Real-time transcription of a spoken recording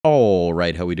All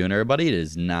right, how we doing, everybody? It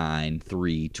is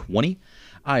 9/3/20.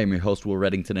 I am your host, Will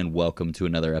Reddington, and welcome to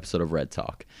another episode of Red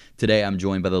Talk. Today, I'm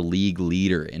joined by the league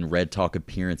leader in Red Talk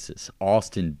appearances,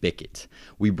 Austin Bickett.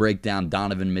 We break down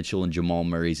Donovan Mitchell and Jamal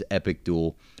Murray's epic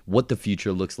duel, what the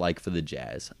future looks like for the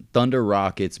Jazz, Thunder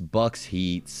Rockets, Bucks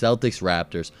Heat, Celtics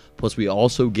Raptors, plus we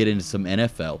also get into some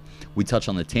NFL. We touch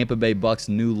on the Tampa Bay Bucks'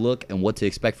 new look and what to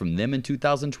expect from them in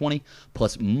 2020,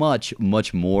 plus much,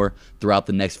 much more throughout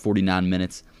the next 49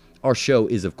 minutes. Our show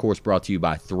is, of course, brought to you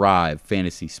by Thrive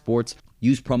Fantasy Sports.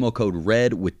 Use promo code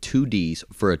RED with 2Ds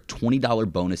for a $20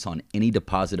 bonus on any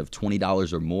deposit of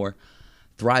 $20 or more.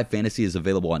 Thrive Fantasy is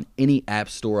available on any app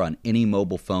store, on any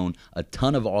mobile phone. A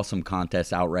ton of awesome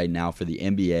contests out right now for the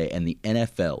NBA, and the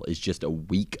NFL is just a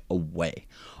week away.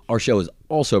 Our show is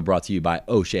also brought to you by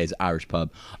O'Shea's Irish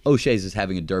Pub. O'Shea's is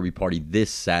having a derby party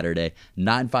this Saturday,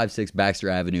 956 Baxter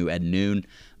Avenue at noon.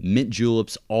 Mint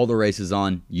juleps, all the races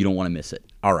on. You don't want to miss it.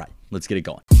 All right, let's get it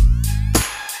going.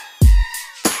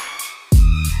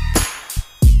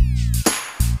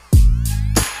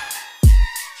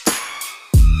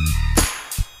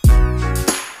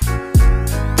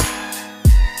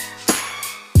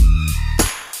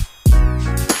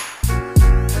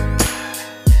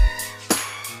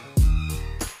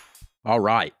 All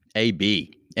right,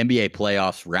 AB, NBA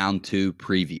playoffs round 2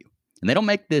 preview. And they don't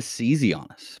make this easy on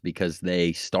us because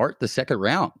they start the second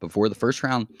round before the first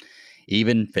round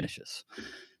even finishes.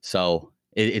 So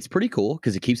it's pretty cool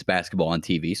because it keeps basketball on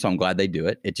TV. So I'm glad they do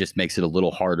it. It just makes it a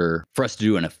little harder for us to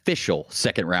do an official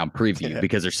second round preview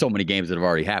because there's so many games that have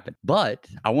already happened. But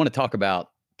I want to talk about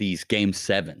these game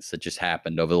sevens that just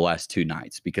happened over the last 2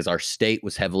 nights because our state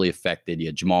was heavily affected. You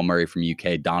had Jamal Murray from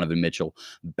UK, Donovan Mitchell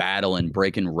battling,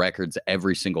 breaking records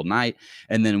every single night.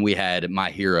 And then we had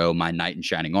my hero, my knight in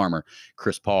shining armor,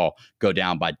 Chris Paul, go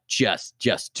down by just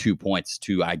 2 points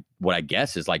to what I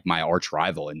guess is like my arch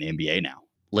rival in the NBA now.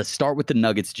 Let's start with the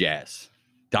Nuggets Jazz.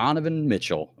 Donovan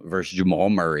Mitchell versus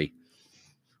Jamal Murray.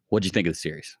 What'd you think of the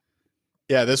series?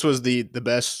 Yeah, this was the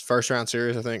best first round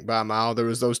series, I think, by a mile. There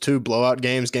was those 2 blowout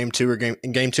games, game 2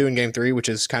 and game 3, which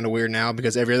is kind of weird now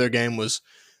because every other game was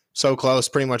so close,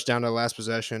 pretty much down to the last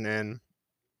possession. And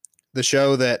the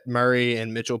show that Murray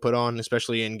and Mitchell put on,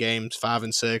 especially in games 5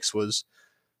 and 6, was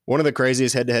one of the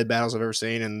craziest head-to-head battles I've ever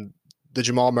seen. And the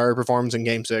Jamal Murray performance in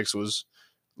game 6 was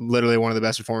literally one of the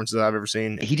best performances I've ever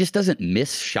seen. He just doesn't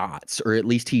miss shots, or at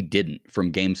least he didn't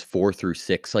from games 4 through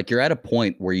 6. Like, you're at a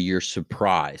point where you're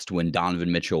surprised when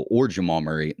Donovan Mitchell or Jamal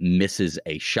Murray misses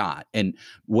a shot. And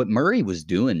what Murray was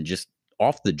doing just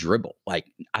off the dribble, like,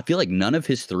 I feel like none of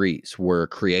his threes were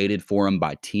created for him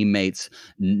by teammates.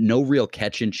 No real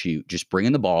catch and shoot, just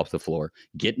bringing the ball off the floor,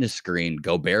 getting a screen.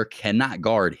 Gobert cannot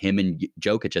guard him and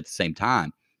Jokic at the same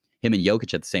time.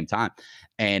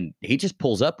 And he just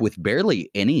pulls up with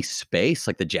barely any space.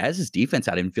 Like, the Jazz's defense,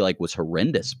 I didn't feel like was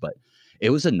horrendous, but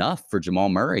it was enough for Jamal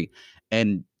Murray.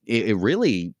 And it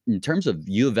really, in terms of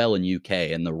U of L and UK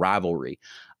and the rivalry,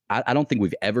 I don't think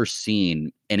we've ever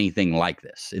seen anything like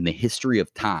this in the history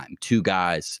of time. 2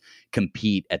 guys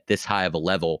compete at this high of a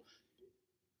level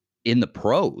in the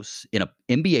pros in a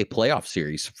NBA playoff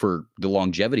series for the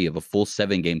longevity of a full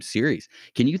 7-game series.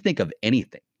 Can you think of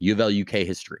anything U of L UK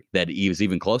history that he was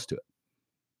even close to it?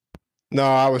 No,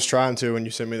 I was trying to when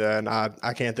you sent me that, and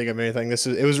I can't think of anything.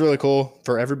 It was really cool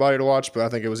for everybody to watch, but I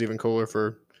think it was even cooler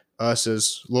for us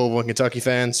as Louisville and Kentucky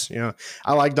fans. You know,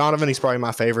 I like Donovan. He's probably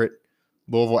my favorite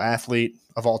Louisville athlete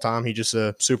of all time. He's just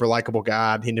a super likable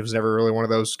guy. He was never really one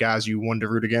of those guys you wanted to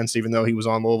root against, even though he was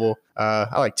on Louisville.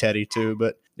 I like Teddy too,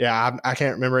 but yeah, I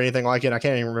can't remember anything like it. I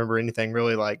can't even remember anything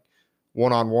really like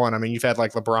one-on-one. I mean, you've had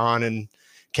like LeBron and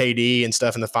KD and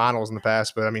stuff in the finals in the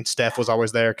past, but I mean, Steph was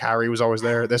always there. Kyrie was always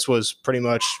there. This was pretty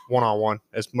much one-on-one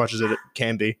as much as it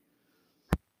can be.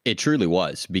 It truly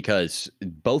was, because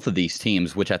both of these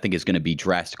teams, which I think is going to be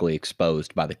drastically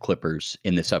exposed by the Clippers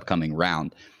in this upcoming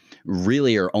round,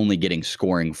 really are only getting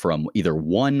scoring from either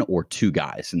 1 or 2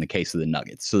 guys in the case of the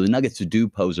Nuggets. So the Nuggets do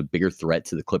pose a bigger threat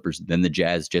to the Clippers than the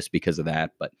Jazz just because of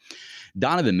that. But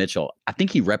Donovan Mitchell, I think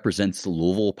he represents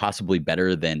Louisville possibly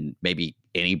better than maybe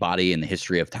anybody in the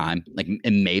history of time, like,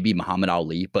 and maybe Muhammad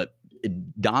Ali. But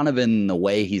Donovan, the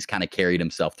way he's kind of carried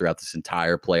himself throughout this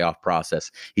entire playoff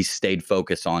process, he's stayed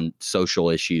focused on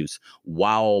social issues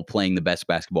while playing the best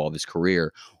basketball of his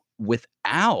career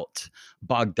without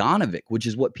Bogdanovic, which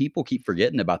is what people keep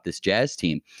forgetting about this Jazz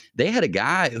team. They had a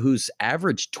guy who's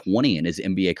averaged 20 in his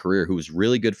NBA career, who was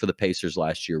really good for the Pacers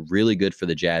last year, really good for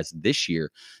the Jazz this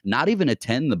year, not even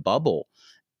attend the bubble.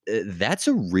 That's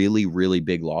a really, really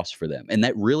big loss for them. And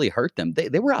that really hurt them.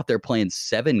 They were out there playing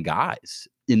 7 guys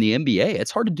in the NBA. It's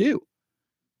hard to do.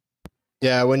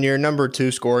 Yeah, when your number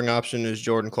 2 scoring option is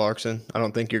Jordan Clarkson, I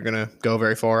don't think you're gonna go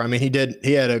very far. I mean,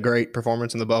 he had a great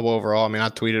performance in the bubble overall. I mean, I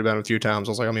tweeted about it a few times.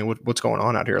 I was like, I mean, what's going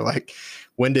on out here? Like,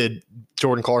 when did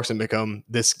Jordan Clarkson become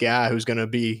this guy who's gonna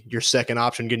be your second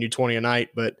option, getting you 20 a night?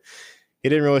 But he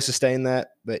didn't really sustain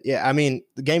that. But yeah, I mean,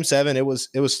 the game 7, it was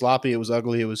sloppy, it was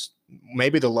ugly, it was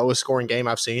maybe the lowest scoring game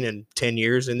I've seen in 10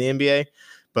 years in the NBA.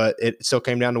 But it still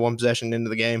came down to one possession into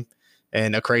the game,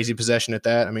 and a crazy possession at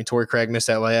that. I mean, Torrey Craig missed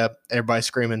that layup. Everybody's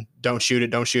screaming, don't shoot it,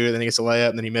 don't shoot it. Then he gets a layup,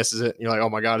 and then he misses it. And you're like, oh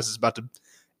my God, this is about to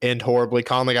end horribly.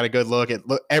 Conley got a good look.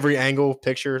 Every angle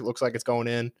picture looks like it's going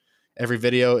in. Every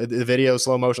the video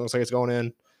slow motion looks like it's going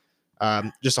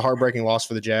in. Just a heartbreaking loss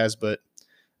for the Jazz, but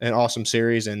an awesome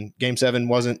series. And game 7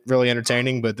 wasn't really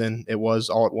entertaining, but then it was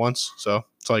all at once. So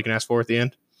that's all you can ask for at the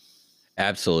end.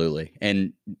 Absolutely.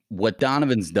 And what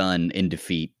Donovan's done in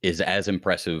defeat is as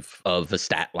impressive of a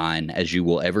stat line as you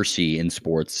will ever see in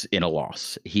sports in a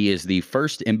loss. He is the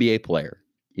first NBA player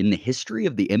in the history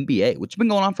of the NBA, which has been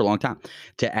going on for a long time,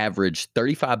 to average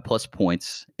 35 plus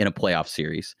points in a playoff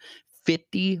series,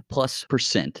 50 plus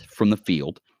percent from the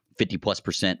field, 50 plus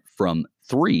percent from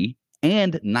three,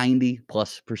 and 90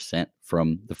 plus percent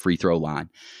from the free throw line.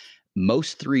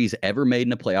 Most threes ever made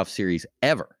in a playoff series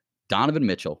ever. Donovan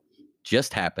Mitchell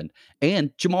just happened, and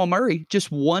Jamal Murray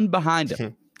just one behind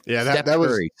him. Yeah, Steph that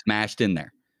was Curry smashed in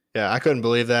there. Yeah, I couldn't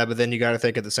believe that. But then you got to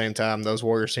think at the same time, those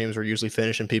Warriors teams were usually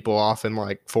finishing people off in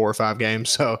like 4 or 5 games.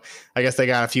 So I guess they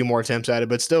got a few more attempts at it,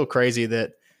 but still crazy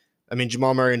that, I mean,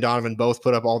 Jamal Murray and Donovan both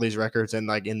put up all these records and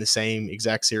like in the same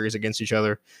exact series against each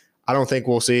other. I don't think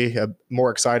we'll see a more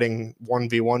exciting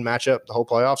 1v1 matchup the whole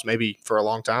playoffs, maybe for a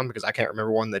long time, because I can't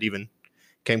remember one that even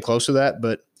came close to that.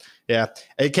 But yeah,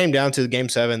 it came down to game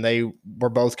 7. They were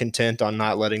both content on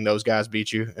not letting those guys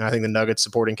beat you. And I think the Nuggets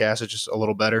supporting cast is just a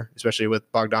little better, especially with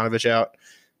Bogdanovich out.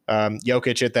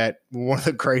 Jokic hit that one of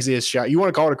the craziest shots. You want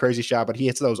to call it a crazy shot, but he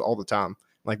hits those all the time.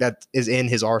 Like, that is in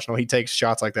his arsenal. He takes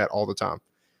shots like that all the time.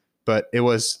 But it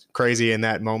was crazy in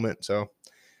that moment. So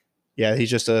yeah, he's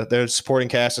just their supporting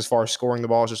cast as far as scoring the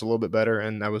ball is just a little bit better.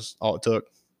 And that was all it took.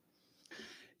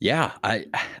 Yeah, I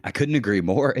couldn't agree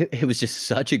more. It was just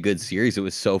such a good series. It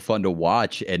was so fun to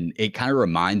watch. And it kind of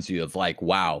reminds you of like,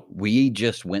 wow, we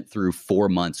just went through 4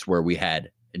 months where we had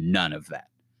none of that.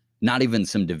 Not even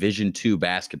some Division II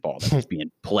basketball that was being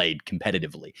played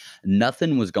competitively.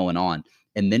 Nothing was going on.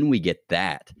 And then we get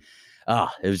that.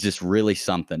 It was just really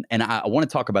something. And I want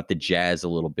to talk about the Jazz a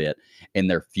little bit in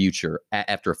their future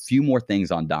after a few more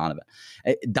things on Donovan.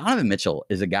 Donovan Mitchell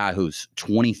is a guy who's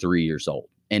 23 years old.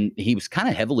 And he was kind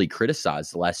of heavily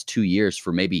criticized the last 2 years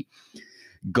for maybe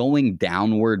going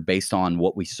downward based on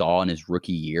what we saw in his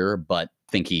rookie year, but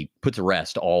I think he put to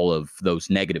rest all of those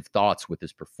negative thoughts with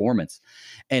his performance.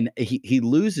 And he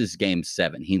loses game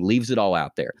 7. He leaves it all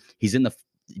out there. He's in the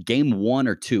game 1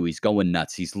 or 2. He's going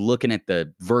nuts. He's looking at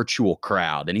the virtual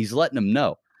crowd and he's letting them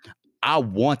know, I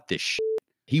want this shit.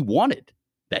 He wanted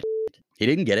that shit. He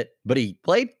didn't get it, but he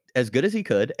played as good as he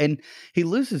could, and he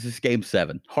loses this game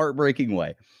 7, heartbreaking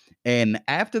way. And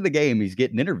after the game, he's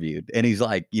getting interviewed, and he's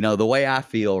like, the way I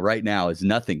feel right now is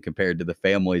nothing compared to the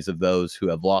families of those who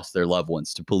have lost their loved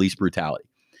ones to police brutality.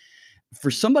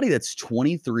 For somebody that's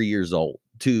 23 years old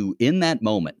to, in that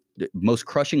moment, the most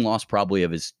crushing loss probably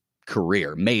of his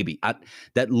career, maybe,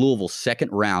 that Louisville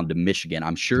second round to Michigan,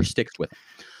 I'm sure sticks with him.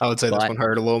 I would say this one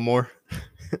hurt a little more.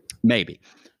 Maybe.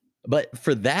 But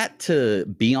for that to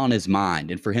be on his mind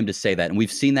and for him to say that, and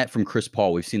we've seen that from Chris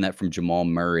Paul, we've seen that from Jamal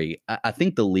Murray, I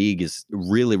think the league is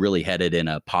really, really headed in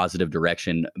a positive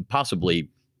direction, possibly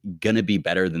going to be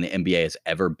better than the NBA has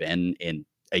ever been in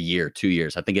a year, 2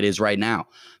 years. I think it is right now.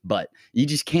 But you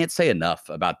just can't say enough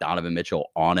about Donovan Mitchell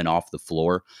on and off the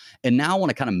floor. And now I want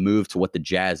to kind of move to what the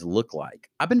Jazz look like.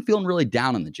 I've been feeling really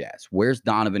down on the Jazz. Where's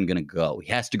Donovan going to go?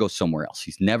 He has to go somewhere else.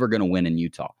 He's never going to win in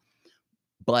Utah.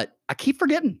 But I keep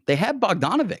forgetting they have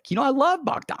Bogdanovic. I love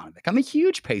Bogdanovic. I'm a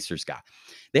huge Pacers guy.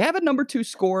 They have a number 2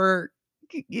 scorer.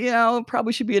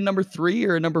 Probably should be a number 3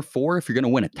 or a number 4 if you're going to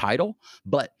win a title.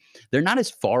 But they're not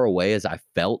as far away as I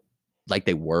felt like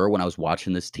they were when I was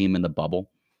watching this team in the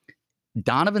bubble.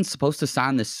 Donovan's supposed to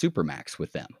sign this Supermax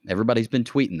with them. Everybody's been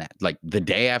tweeting that like the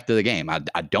day after the game.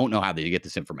 I don't know how they get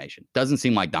this information. Doesn't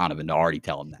seem like Donovan to already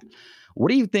tell them that. What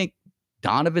do you think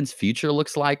Donovan's future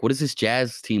looks like? What does this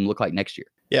Jazz team look like next year?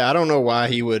 Yeah, I don't know why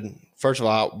he would. First of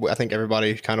all, I think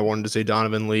everybody kind of wanted to see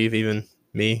Donovan leave, even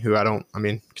me, who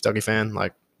Kentucky fan.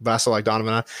 But I still like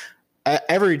Donovan.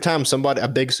 Every time a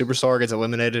big superstar gets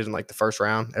eliminated in like the first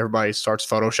round, everybody starts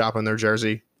photoshopping their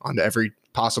jersey onto every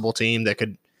possible team that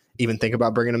could even think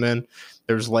about bringing him in.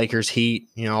 There's Lakers, Heat,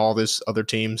 all these other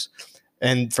teams.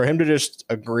 And for him to just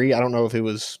agree, I don't know if it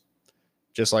was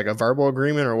just like a verbal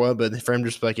agreement or what, but for him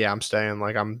just like, yeah, I'm staying.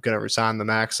 Like I'm gonna resign the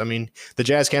max. I mean, the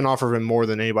Jazz can offer him more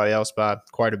than anybody else by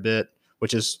quite a bit,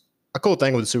 which is a cool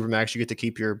thing with the Supermax. You get to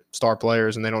keep your star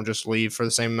players, and they don't just leave for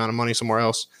the same amount of money somewhere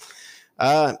else.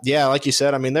 Yeah, like you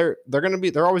said, I mean, they're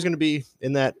always gonna be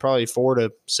in that probably 4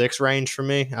 to 6 range for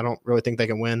me. I don't really think they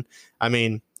can win. I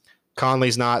mean,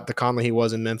 Conley's not the Conley he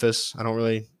was in Memphis. I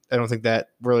don't think that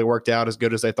really worked out as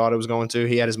good as they thought it was going to.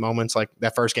 He had his moments like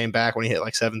that first game back when he hit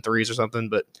like 7 threes or something,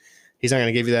 but he's not going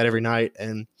to give you that every night.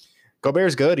 And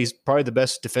Gobert's good. He's probably the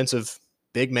best defensive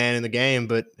big man in the game,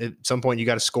 but at some point you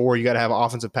got to score. You got to have an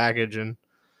offensive package, and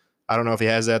I don't know if he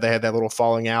has that. They had that little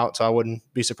falling out, so I wouldn't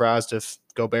be surprised if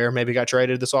Gobert maybe got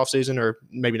traded this offseason or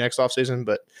maybe next offseason.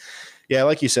 But yeah,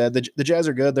 like you said, the Jazz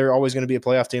are good. They're always going to be a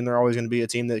playoff team. They're always going to be a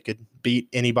team that could beat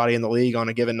anybody in the league on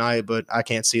a given night, but I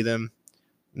can't see them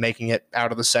making it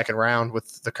out of the second round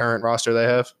with the current roster they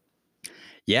have.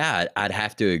 Yeah, I'd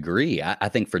have to agree. I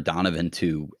think for Donovan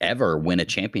to ever win a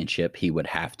championship, he would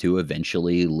have to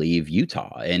eventually leave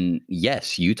Utah. And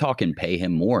yes, Utah can pay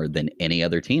him more than any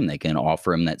other team. They can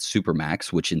offer him that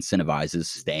supermax, which incentivizes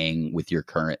staying with your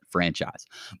current franchise.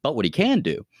 But what he can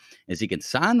do is he can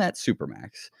sign that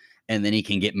supermax, and then he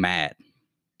can get mad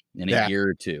in a year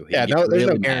or two. There's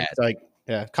no guarantee.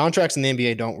 Contracts in the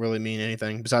NBA don't really mean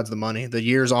anything besides the money. The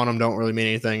years on them don't really mean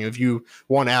anything. If you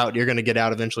want out, you're going to get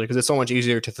out eventually because it's so much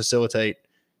easier to facilitate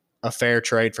a fair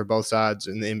trade for both sides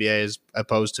in the NBA as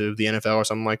opposed to the NFL or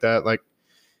something like that. Like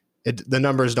the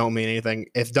numbers don't mean anything.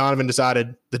 If Donovan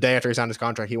decided the day after he signed his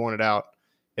contract he wanted out,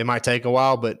 it might take a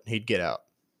while, but he'd get out.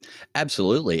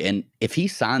 Absolutely. And if he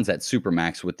signs that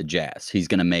supermax with the Jazz, he's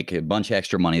going to make a bunch of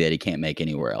extra money that he can't make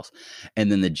anywhere else. And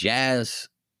then the Jazz,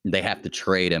 they have to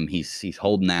trade him. He's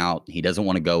holding out. He doesn't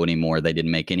want to go anymore. They didn't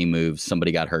make any moves.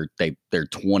 Somebody got hurt. They're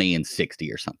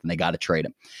 20-60 or something. They got to trade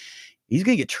him. He's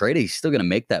going to get traded. He's still going to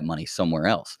make that money somewhere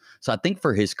else. So I think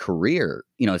for his career,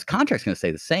 his contract's going to stay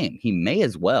the same. He may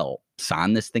as well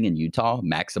sign this thing in Utah,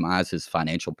 maximize his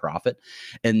financial profit,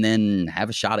 and then have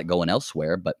a shot at going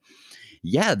elsewhere. But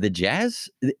yeah, the Jazz,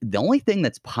 the only thing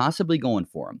that's possibly going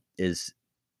for them is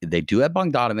they do have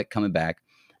Bogdanovic coming back.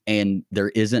 And there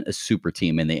isn't a super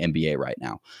team in the NBA right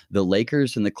now. The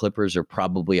Lakers and the Clippers are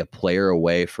probably a player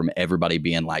away from everybody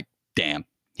being like, damn,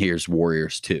 here's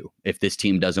Warriors 2. If this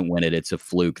team doesn't win it, it's a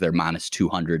fluke. They're minus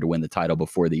 200 to win the title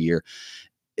before the year.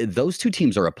 Those two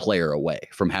teams are a player away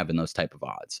from having those type of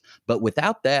odds. But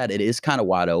without that, it is kind of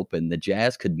wide open. The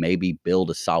Jazz could maybe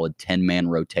build a solid 10-man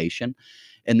rotation.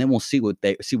 And then we'll see where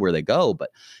they go.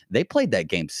 But they played that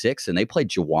game 6, and they played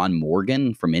Juwan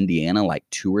Morgan from Indiana like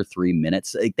 2 or 3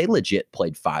 minutes. They legit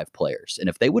played 5 players. And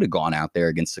if they would have gone out there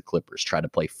against the Clippers, tried to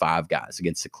play 5 guys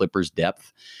against the Clippers'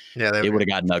 depth, it would have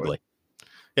gotten ugly.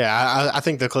 Yeah, I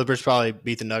think the Clippers probably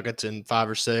beat the Nuggets in 5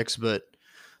 or 6, but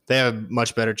they have a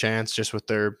much better chance just with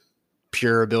their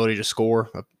pure ability to score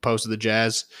opposed to the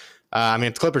Jazz. I mean,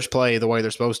 if the Clippers play the way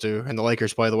they're supposed to and the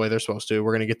Lakers play the way they're supposed to,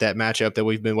 we're going to get that matchup that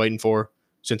we've been waiting for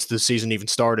since the season even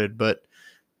started. But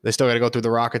they still got to go through the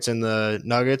Rockets and the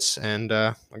Nuggets, and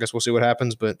I guess we'll see what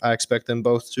happens. But I expect them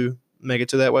both to make it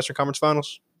to that Western Conference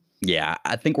Finals. Yeah,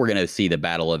 I think we're going to see the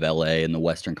Battle of LA in the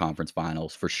Western Conference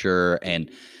Finals for sure. And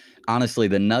honestly,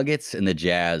 the Nuggets and the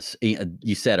Jazz,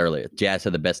 you said earlier, Jazz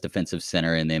have the best defensive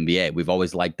center in the NBA. We've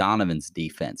always liked Donovan's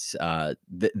defense.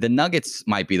 The Nuggets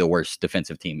might be the worst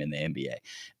defensive team in the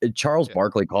NBA. Charles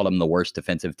Barkley called them the worst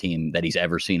defensive team that he's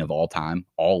ever seen of all time,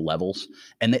 all levels.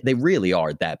 And they really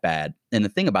are that bad. And the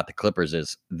thing about the Clippers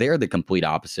is they're the complete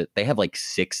opposite. They have like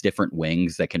 6 different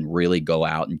wings that can really go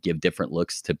out and give different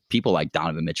looks to people like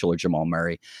Donovan Mitchell or Jamal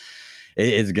Murray.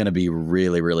 It is going to be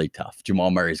really, really tough.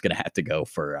 Jamal Murray is going to have to go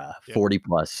for 40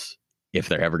 plus if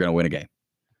they're ever going to win a game.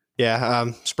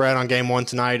 Yeah, spread on game 1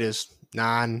 tonight is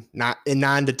 9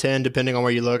 to 10, depending on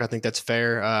where you look. I think that's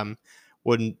fair.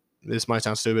 This might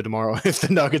sound stupid tomorrow if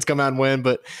the Nuggets come out and win,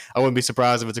 but I wouldn't be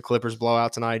surprised if it's a Clippers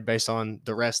blowout tonight based on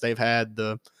the rest they've had.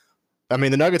 The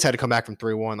Nuggets had to come back from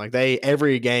 3-1. Like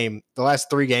every game, the last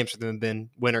 3 games for them have been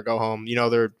win or go home.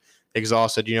 They're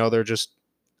exhausted. They're just,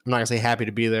 I'm not going to say happy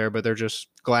to be there, but they're just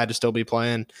glad to still be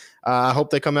playing. I hope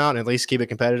they come out and at least keep it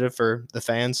competitive for the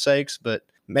fans' sakes, but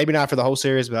maybe not for the whole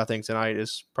series. But I think tonight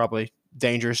is probably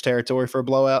dangerous territory for a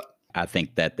blowout. I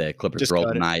think that the Clippers roll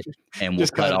tonight, and we'll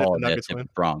cut all of this if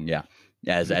it's wrong. Yeah,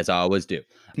 as I always do.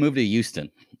 Move to Houston,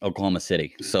 Oklahoma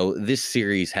City. So this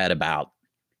series had about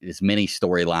as many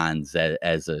storylines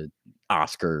as a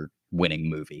Oscar-winning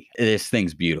movie. This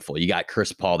thing's beautiful. You got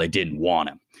Chris Paul. They didn't want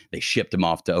him. They shipped him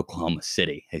off to Oklahoma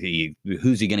City.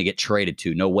 Who's he going to get traded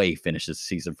to? No way he finishes the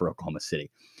season for Oklahoma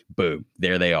City. Boom.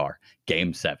 There they are.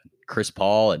 Game 7. Chris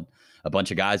Paul and a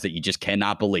bunch of guys that you just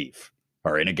cannot believe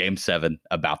are in a game 7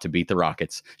 about to beat the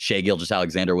Rockets. Shai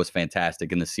Gilgeous-Alexander was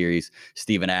fantastic in the series.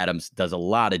 Steven Adams does a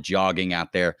lot of jogging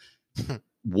out there.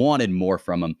 Wanted more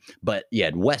from him. But you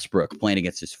had Westbrook playing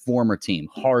against his former team,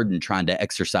 Harden trying to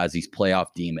exercise these playoff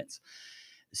demons.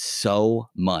 So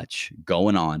much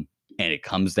going on, and it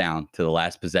comes down to the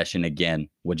last possession again.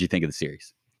 What'd you think of the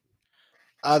series?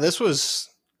 This was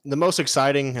the most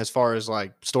exciting as far as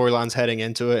like storylines heading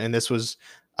into it. And this was,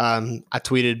 I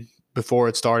tweeted before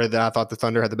it started that I thought the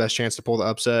Thunder had the best chance to pull the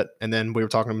upset. And then we were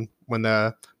talking when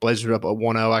the Blazers were up at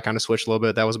 1-0, I kind of switched a little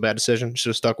bit. That was a bad decision. Should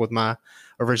have stuck with my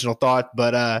original thought.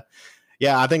 But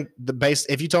yeah, I think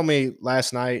if you told me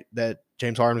last night that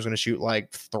James Harden was going to shoot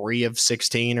like 3 of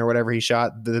 16 or whatever he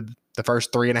shot the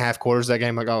first 3.5 quarters of that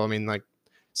game, like, oh, I mean, like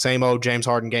same old James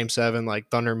Harden game 7, like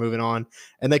Thunder moving on.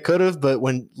 And they could have, but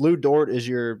when Lou Dort is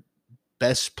your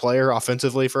best player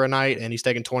offensively for a night and he's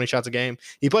taking 20 shots a game,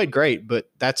 he played great, but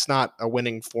that's not a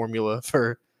winning formula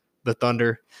for the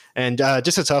Thunder. And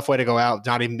just a tough way to go out,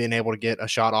 not even being able to get a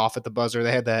shot off at the buzzer.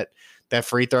 They had that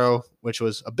free throw, which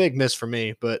was a big miss for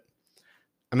me, but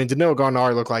I mean, Danilo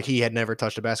Gallinari looked like he had never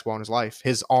touched a basketball in his life.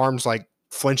 His arms like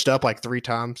flinched up like 3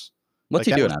 times. What's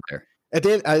he doing out there? At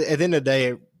the end of the day,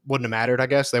 it wouldn't have mattered, I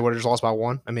guess. They would have just lost by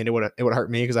 1. I mean, it would have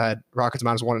hurt me because I had Rockets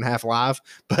 -1.5 live.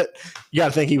 But you got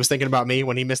to think he was thinking about me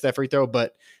when he missed that free throw.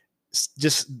 But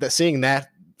just seeing that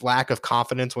lack of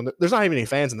confidence when there's not even any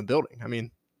fans in the building. I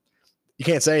mean, you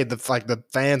can't say the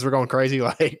fans were going crazy.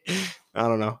 Like, I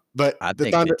don't know. But I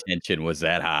think the tension was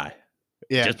that high.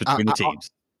 Yeah, just between the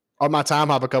teams. On my time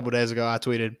hop a couple of days ago, I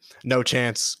tweeted, no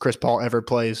chance Chris Paul ever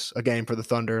plays a game for the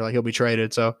Thunder. Like, he'll be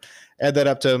traded. So add that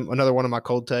up to another one of my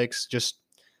cold takes. Just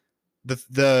I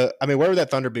mean, where would that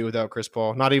Thunder be without Chris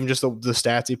Paul? Not even just the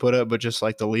stats he put up, but just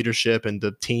like the leadership and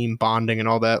the team bonding and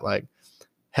all that. Like,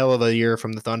 hell of a year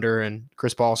from the Thunder, and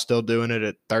Chris Paul's still doing it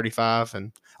at 35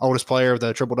 and oldest player of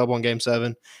the triple-double in Game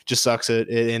 7. Just sucks it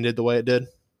ended the way it did.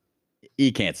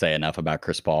 You can't say enough about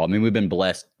Chris Paul. I mean, we've been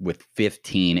blessed with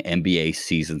 15 NBA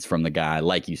seasons from the guy.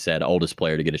 Like you said, oldest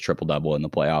player to get a triple-double in the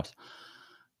playoffs.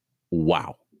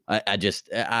 Wow.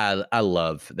 I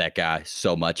love that guy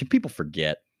so much. And people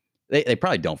forget. They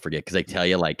probably don't forget because they tell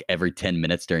you like every 10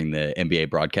 minutes during the NBA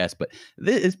broadcast. But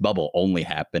this bubble only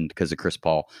happened because of Chris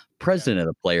Paul, president of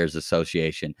the Players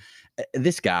Association.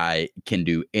 This guy can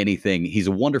do anything. He's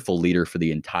a wonderful leader for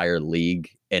the entire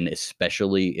league, and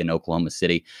especially in Oklahoma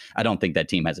City. I don't think that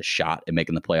team has a shot at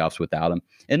making the playoffs without him.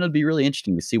 And it'll be really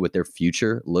interesting to see what their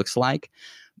future looks like.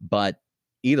 But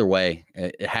either way,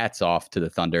 hats off to the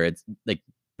Thunder. It's like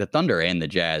the Thunder and the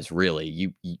Jazz,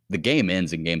 really, the game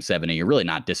ends in Game 7, and you're really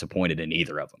not disappointed in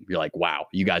either of them. You're like, wow,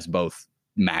 you guys both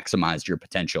maximized your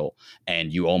potential,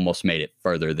 and you almost made it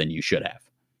further than you should have.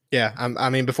 Yeah, I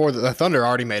mean, before the Thunder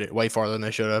already made it way farther than they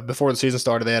should have. Before the season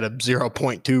started, they had a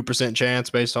 0.2% chance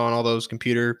based on all those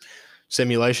computer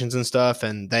simulations and stuff,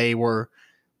 and they were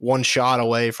one shot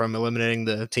away from eliminating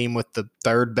the team with the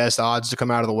 3rd best odds to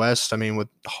come out of the West. I mean, with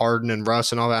Harden and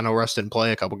Russ and all that. I know Russ didn't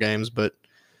play a couple games, but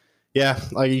yeah,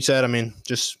 like you said, I mean,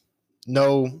 just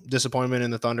no disappointment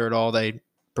in the Thunder at all. They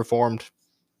performed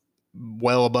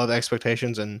well above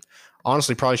expectations and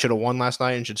honestly probably should have won last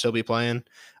night and should still be playing.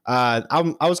 I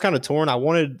was kind of torn. I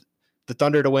wanted the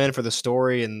Thunder to win for the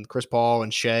story and Chris Paul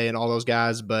and Shai and all those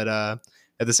guys, but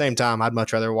at the same time, I'd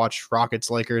much rather watch Rockets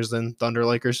Lakers than Thunder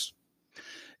Lakers.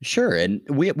 Sure, and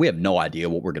we have no idea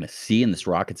what we're going to see in this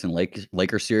Rockets and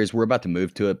Lakers series. We're about to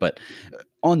move to it, but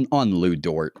on Lou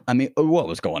Dort, I mean, what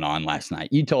was going on last night?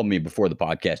 You told me before the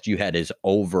podcast you had his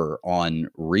over on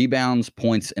rebounds,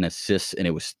 points, and assists, and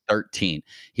it was 13.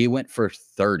 He went for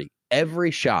 30.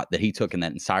 Every shot that he took in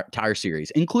that entire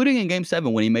series, including in Game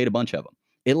 7 when he made a bunch of them,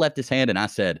 it left his hand, and I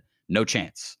said, no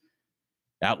chance,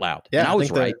 out loud. Yeah, and I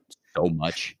was right so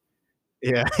much.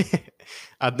 Yeah,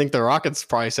 I think the Rockets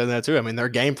probably said that too. I mean, their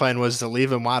game plan was to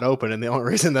leave him wide open. And the only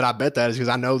reason that I bet that is because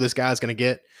I know this guy's going to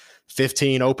get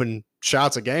 15 open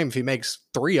shots a game. If he makes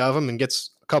 3 of them and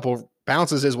gets a couple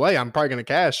bounces his way, I'm probably going to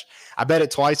cash. I bet it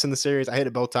twice in the series. I hit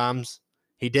it both times.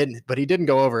 He didn't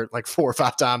go over it like 4 or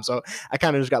 5 times. So I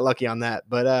kind of just got lucky on that.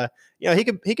 But, you know,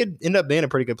 he could end up being a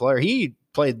pretty good player. He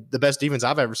played the best defense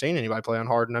I've ever seen anybody play on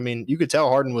Harden. I mean, you could tell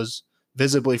Harden was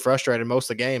visibly frustrated most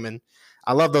of the game. And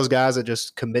I love those guys that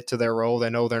just commit to their role. They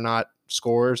know they're not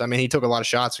scorers. I mean, he took a lot of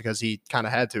shots because he kind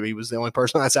of had to. He was the only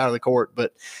person on that side of the court,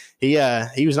 but he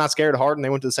was not scared of Harden.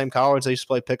 They went to the same college. They used to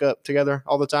play pickup together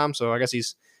all the time. So I guess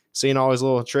he's seeing all his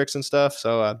little tricks and stuff.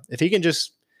 So if he can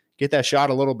just get that shot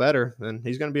a little better, then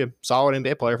he's going to be a solid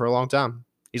NBA player for a long time.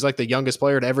 He's like the youngest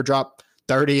player to ever drop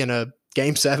 30 in a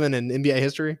Game 7 in NBA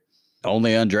history.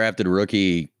 Only undrafted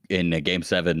rookie in a Game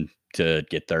 7 to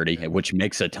get 30, which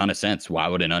makes a ton of sense. Why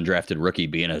would an undrafted rookie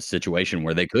be in a situation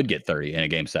where they could get 30 in a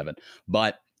game 7?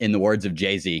 But in the words of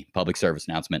Jay-Z, public service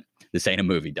announcement, this ain't a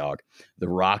movie, dog. The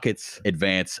Rockets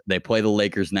advance. They play the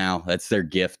Lakers now. That's their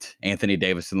gift. Anthony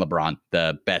Davis and LeBron,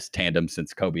 the best tandem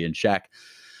since Kobe and Shaq.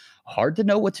 Hard to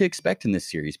know what to expect in this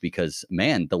series because,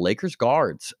 man, the Lakers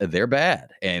guards, they're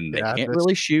bad and they can't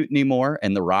really shoot anymore.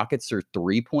 And the Rockets are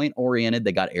 3-point oriented.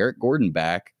 They got Eric Gordon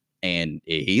back and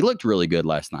he looked really good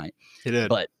last night. He did.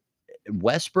 But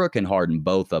Westbrook and Harden,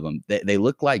 both of them, they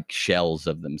look like shells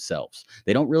of themselves.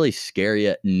 They don't really scare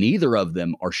you. Neither of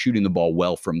them are shooting the ball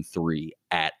well from 3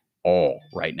 at all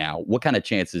right now. What kind of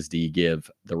chances do you give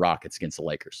the Rockets against the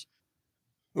Lakers?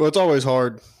 Well, it's always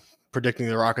hard predicting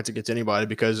the Rockets against anybody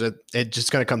because it's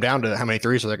just going to come down to how many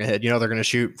threes are they going to hit. They're going to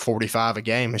shoot 45 a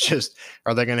game. It's just,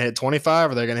 are they going to hit 25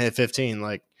 or are they going to hit 15?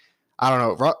 Like, I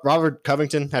don't know. Robert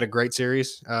Covington had a great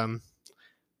series.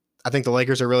 I think the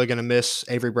Lakers are really going to miss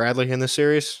Avery Bradley in this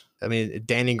series. I mean,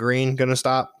 Danny Green going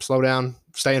to slow down,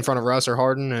 stay in front of Russ or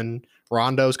Harden, and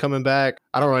Rondo's coming back.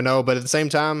 I don't really know, but at the same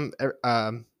time,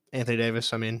 Anthony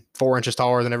Davis, 4 inches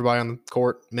taller than everybody on the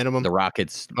court, minimum. The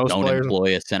Rockets don't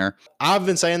employ a center. I've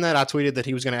been saying that. I tweeted that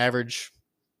he was going to average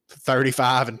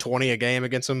 35 and 20 a game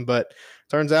against him, but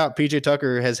turns out PJ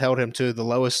Tucker has held him to the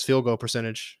lowest field goal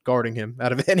percentage guarding him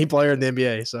out of any player in the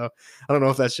NBA. So I don't know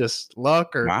if that's just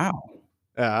luck or wow.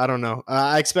 I don't know.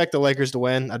 I expect the Lakers to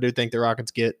win. I do think the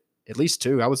Rockets get at least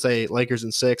 2. I would say Lakers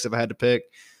in 6 if I had to pick.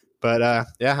 But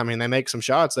they make some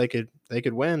shots. They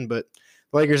could win, but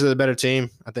the Lakers are the better team.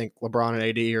 I think LeBron and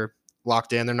AD are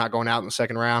locked in. They're not going out in the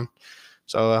second round.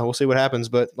 So we'll see what happens.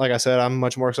 But like I said, I'm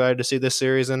much more excited to see this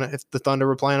series. And if the Thunder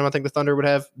were playing them, I think the Thunder would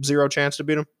have 0 chance to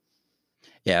beat them.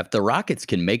 Yeah, if the Rockets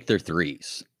can make their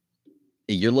threes,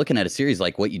 you're looking at a series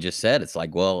like what you just said. It's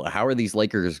like, well, how are these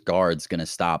Lakers guards going to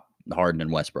stop Harden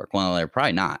and Westbrook? Well, they're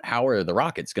probably not. How are the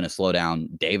Rockets going to slow down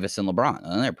Davis and LeBron?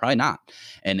 They're probably not.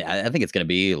 And I think it's going to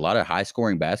be a lot of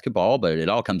high-scoring basketball, but it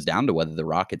all comes down to whether the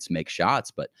Rockets make shots.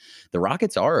 But the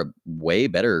Rockets are a way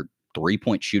better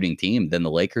three-point shooting team than the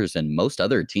Lakers and most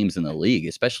other teams in the league,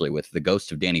 especially with the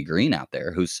ghost of Danny Green out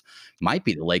there, who's might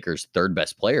be the Lakers' third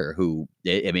best player, who,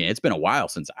 it's been a while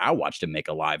since I watched him make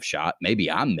a live shot. Maybe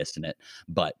I'm missing it,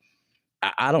 but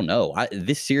I don't know.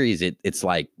 This series, it's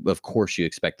like, of course you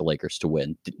expect the Lakers to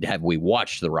win. Have we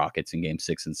watched the Rockets in game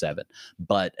 6 and 7?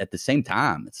 But at the same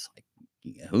time, it's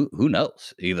like, who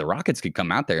knows? The Rockets could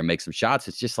come out there and make some shots.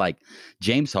 It's just like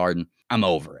James Harden, I'm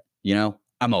over it.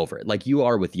 I'm over it. Like you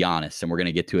are with Giannis, and we're going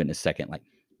to get to it in a second. Like,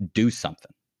 do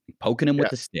something. Poking him with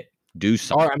the stick. Do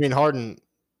something. Harden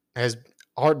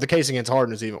the case against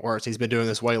Harden is even worse. He's been doing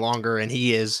this way longer, and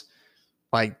he is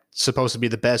like supposed to be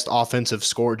the best offensive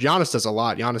scorer. Giannis does a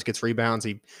lot. Giannis gets rebounds.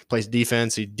 He plays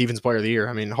defense. He's defensive player of the year.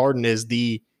 Harden is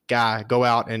the guy. Go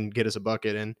out and get us a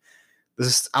bucket. And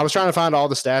I was trying to find all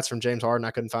the stats from James Harden.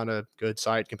 I couldn't find a good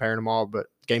site comparing them all, but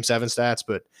game 7 stats,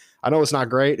 but I know it's not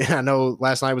great. And I know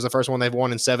last night was the first one they've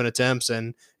won in 7 attempts,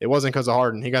 and it wasn't because of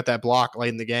Harden. He got that block late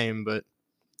in the game,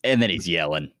 and then he's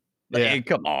yelling. Yeah. Hey,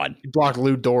 come on. He blocked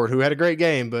Lou Dort, who had a great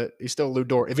game, but he's still Lou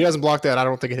Dort. If he doesn't block that, I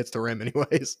don't think it hits the rim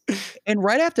anyways. And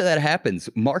right after that happens,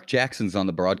 Mark Jackson's on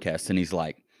the broadcast, and he's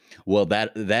like, well,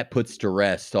 that puts to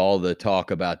rest all the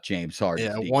talk about James Harden.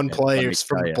 Yeah, one play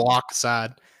from the block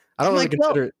side. I don't really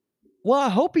consider it. Well, I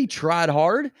hope he tried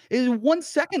hard. There's 1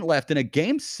 second left in a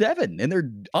game 7, and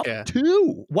they're up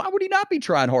 2. Why would he not be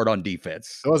trying hard on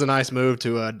defense? It was a nice move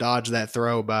to dodge that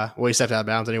throw he stepped out of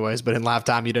bounds anyways, but in live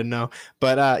time, you didn't know.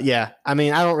 But,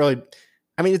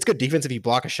 it's good defense if you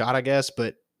block a shot, I guess,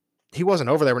 but he wasn't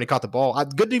over there when he caught the ball.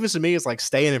 Good defense to me is like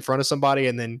staying in front of somebody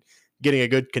and then getting a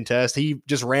good contest. He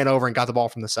just ran over and got the ball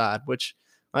from the side, which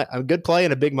a good play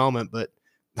in a big moment, but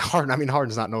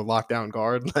Harden's not no lockdown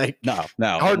guard. Like no.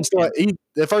 Harden still.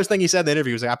 The first thing he said in the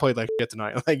interview was like, "I played like shit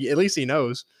tonight." Like at least he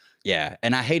knows. Yeah,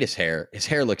 and I hate his hair. His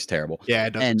hair looks terrible. Yeah,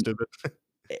 it does. Stupid.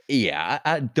 Yeah,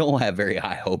 I don't have very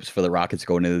high hopes for the Rockets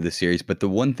going into the series. But the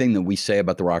one thing that we say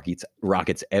about the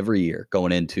Rockets every year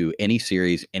going into any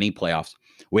series, any playoffs,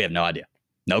 we have no idea,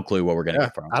 no clue what we're going to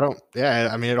get from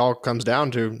them. It all comes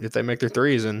down to if they make their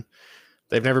threes, and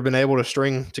they've never been able to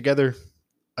string together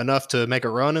enough to make a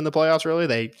run in the playoffs. Really,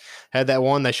 they had that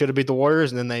one. They should have beat the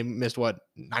Warriors, and then they missed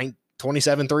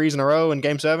 27 threes in a row in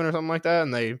game 7 or something like that,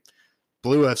 and they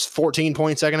blew a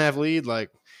 14-point second half lead. Like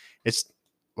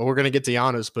we're gonna get to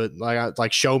Giannis,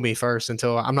 but show me first.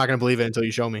 I'm not gonna believe it until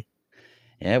you show me.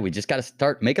 Yeah, we just got to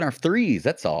start making our threes.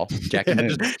 That's all.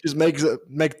 Just make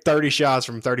 30 shots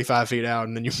from 35 feet out,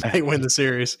 and then you may win the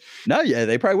series. No, yeah,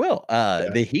 they probably will.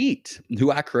 The Heat,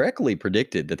 who I correctly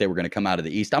predicted that they were going to come out of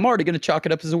the East, I'm already going to chalk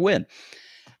it up as a win.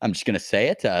 I'm just going to say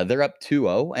it. They're up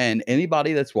 2-0, and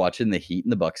anybody that's watching the Heat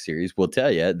and the Bucks series will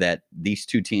tell you that these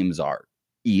two teams are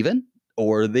even,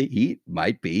 or the Heat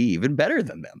might be even better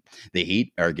than them. The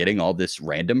Heat are getting all this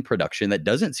random production that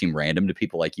doesn't seem random to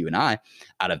people like you and I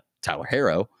out of Tyler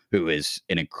Herro, who is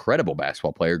an incredible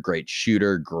basketball player, great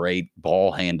shooter, great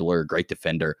ball handler, great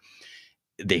defender.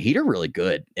 The Heat are really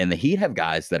good, and the Heat have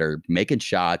guys that are making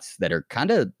shots that are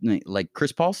kind of like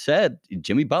Chris Paul said,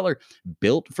 Jimmy Butler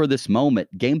built for this moment.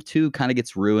 Game 2 kind of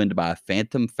gets ruined by a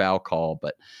phantom foul call,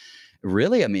 but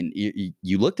really, I mean,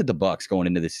 you looked at the Bucks going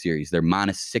into this series. They're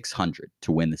minus 600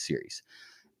 to win the series.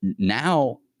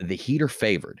 Now the Heat are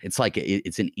favored. It's like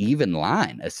it's an even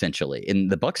line essentially,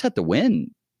 and the Bucks have to win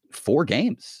 4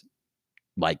 games,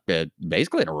 like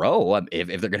basically in a row. If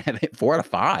they're going to have it 4 out of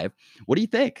 5, what do you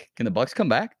think? Can the Bucks come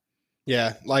back?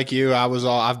 Yeah, like you,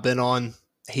 I've been on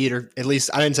Heat, or at least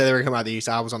I didn't say they were coming out of the East.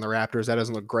 I was on the Raptors. That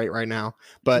doesn't look great right now,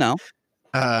 but No.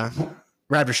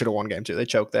 Raptors should have won game 2. They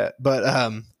choked that, but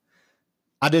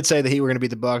I did say the Heat were going to beat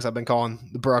the Bucks. I've been calling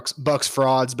the Bucks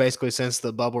frauds basically since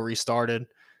the bubble restarted.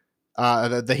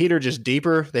 The Heat are just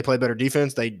deeper. They play better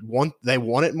defense. They want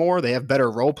it more. They have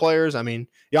better role players. I mean,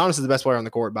 Giannis is the best player on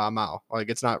the court by a mile. Like,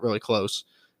 it's not really close.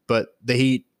 But the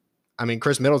Heat, I mean,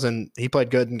 Chris Middleton, he played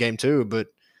good in game 2, but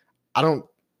I don't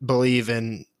believe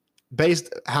in,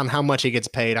 based on how much he gets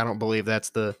paid, I don't believe that's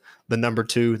the number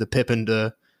 2, the Pippen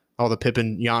to all the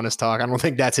Pippen Giannis talk. I don't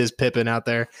think that's his Pippen out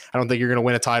there. I don't think you're going to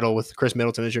win a title with Chris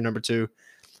Middleton as your number 2.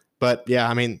 But yeah,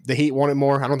 I mean, the Heat want it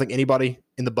more. I don't think anybody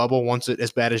in the bubble wants it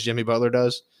as bad as Jimmy Butler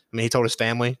does. I mean, he told his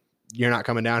family, "You're not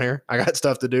coming down here. I got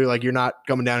stuff to do. Like, you're not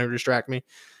coming down here to distract me."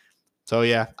 So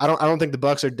yeah, I don't think the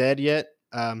Bucks are dead yet.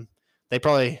 They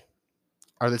probably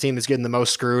are the team that's getting the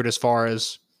most screwed as far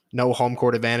as no home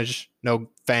court advantage, no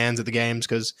fans at the games,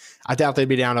 because I doubt they'd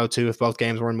be down 0-2 if both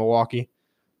games were in Milwaukee.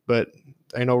 But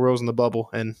ain't no rules in the bubble,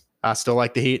 and I still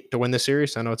like the Heat to win this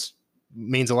series. I know it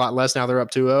means a lot less now they're up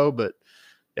 2-0, but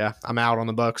yeah, I'm out on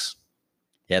the Bucks.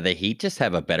 Yeah, the Heat just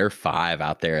have a better 5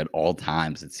 out there at all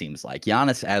times, it seems like.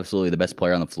 Giannis, absolutely the best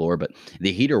player on the floor, but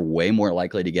the Heat are way more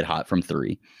likely to get hot from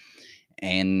 3.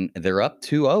 And they're up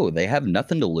 2-0. They have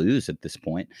nothing to lose at this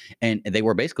point. And they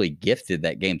were basically gifted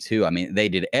that game, too. I mean, they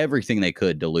did everything they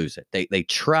could to lose it. They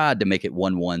tried to make it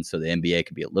 1-1 so the NBA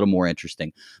could be a little more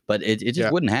interesting, but it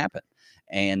just wouldn't happen.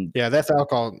 And yeah, that foul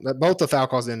call, both the foul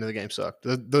calls at the end of the game sucked.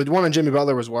 The one on Jimmy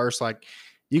Butler was worse. Like,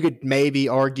 you could maybe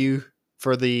argue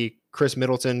for the Chris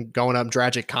Middleton going up.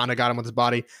 Dragic kind of got him with his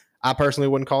body. I personally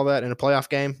wouldn't call that in a playoff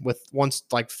game with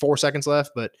like 4 seconds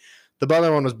left, but the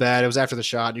Butler one was bad. It was after the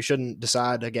shot. You shouldn't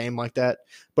decide a game like that.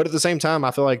 But at the same time,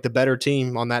 I feel like the better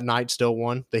team on that night still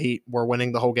won. The Heat were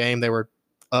winning the whole game. They were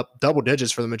up double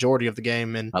digits for the majority of the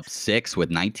game, and up 6 with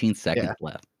 19 seconds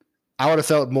left. I would have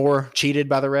felt more cheated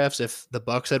by the refs if the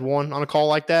Bucks had won on a call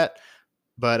like that.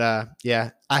 But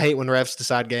yeah, I hate when refs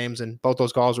decide games, and both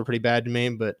those calls were pretty bad to me.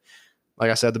 But like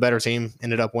I said, the better team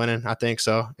ended up winning, I think.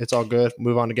 So it's all good.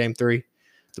 Move on to game 3.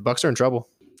 The Bucks are in trouble.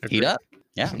 Heat up.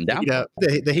 Yeah, I'm down. Heat up.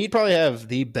 The Heat probably have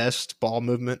the best ball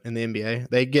movement in the NBA.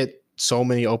 They get so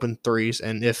many open threes,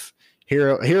 and if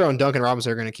Hero and Duncan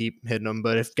Robinson are going to keep hitting them,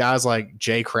 but if guys like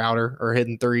Jay Crowder are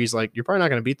hitting threes, like, you're probably not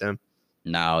going to beat them.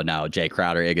 No, Jay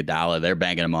Crowder, Iguodala, they're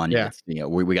banging them on you. Yeah.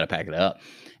 We got to pack it up.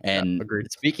 And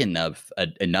speaking of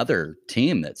another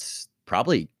team that's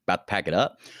probably about to pack it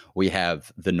up, we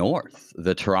have the North,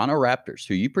 the Toronto Raptors,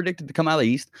 who you predicted to come out of the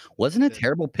East. Wasn't a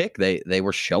terrible pick. They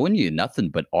were showing you nothing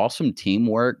but awesome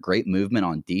teamwork, great movement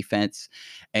on defense,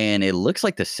 and it looks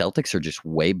like the Celtics are just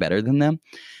way better than them.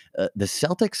 The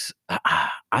Celtics,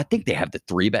 I think they have the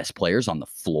 3 best players on the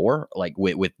floor, like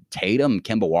with Tatum,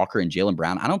 Kemba Walker, and Jaylen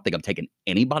Brown. I don't think I'm taking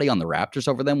anybody on the Raptors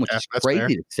over them, which is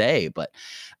crazy to say, but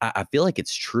I feel like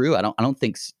it's true. I don't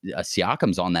think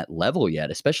Siakam's on that level yet,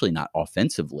 especially not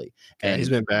offensively. And he's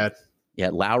been bad. Yeah,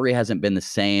 Lowry hasn't been the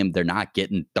same. They're not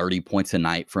getting 30 points a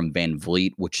night from Van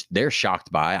Vliet, which they're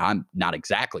shocked by. I'm not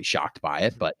exactly shocked by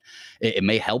it, but it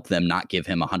may help them not give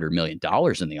him $100 million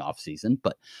in the offseason.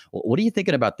 But what are you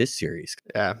thinking about this series?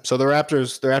 Yeah, so the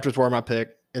Raptors were my pick.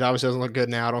 It obviously doesn't look good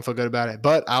now. I don't feel good about it.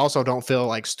 But I also don't feel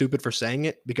like stupid for saying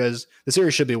it, because the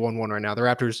series should be 1-1 right now. The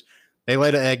Raptors, they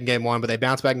laid an egg in game 1, but they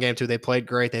bounced back in game 2. They played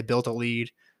great. They built a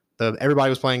lead. Everybody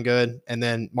was playing good, and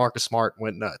then Marcus Smart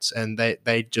went nuts, and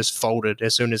they just folded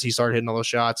as soon as he started hitting all those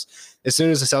shots. As soon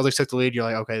as the Celtics took the lead, you're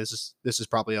like, okay, this is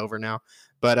probably over now.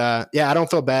 But yeah, I don't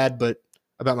feel bad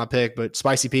about my pick, but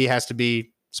Spicy P has to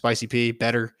be Spicy P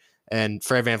better, and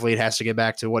Fred VanVleet has to get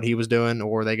back to what he was doing,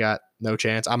 or they got no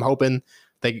chance. I'm hoping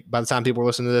by the time people are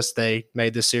listening to this, they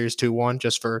made this series 2-1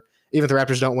 just for, even if the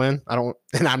Raptors don't win. I don't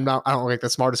look like the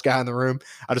smartest guy in the room.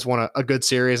 I just want a good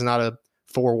series and not a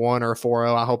 4-1 or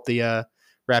 4-0. I hope the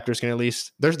Raptors can at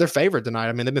least they're favored tonight.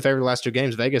 I mean, they've been favored the last 2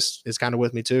 games. Vegas is kind of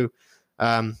with me too.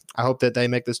 I hope that they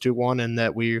make this 2-1 and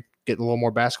that we get a little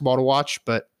more basketball to watch.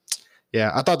 But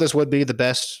yeah, I thought this would be the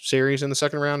best series in the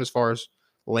second round as far as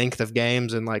length of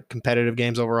games and like competitive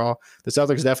games overall. The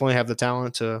Celtics definitely have the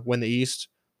talent to win the East.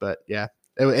 But yeah,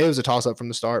 it was a toss up from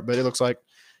the start. But it looks like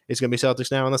it's going to be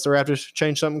Celtics now unless the Raptors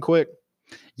change something quick.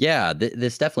 Yeah,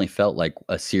 this definitely felt like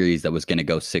a series that was going to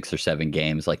go 6 or 7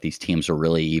 games. Like these teams are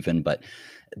really even, but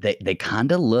they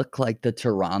kind of look like the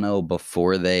Toronto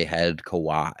before they had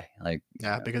Kawhi. Like,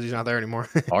 yeah, because he's not there anymore.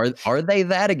 are they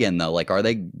that again though? Like, are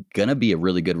they gonna be a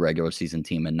really good regular season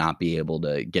team and not be able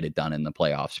to get it done in the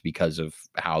playoffs because of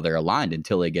how they're aligned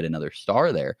until they get another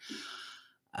star there?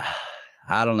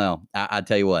 I don't know. I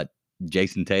tell you what,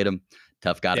 Jason Tatum,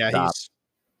 tough guy to stop.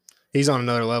 He's on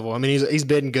another level. I mean, he's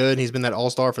been good. He's been that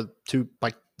all-star for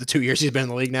the 2 years he's been in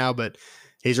the league now, but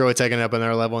he's really taken it up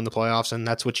another level in the playoffs, and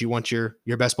that's what you want your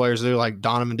best players to do, like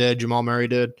Donovan did, Jamal Murray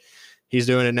did. He's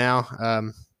doing it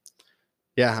now.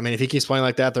 Yeah, I mean, if he keeps playing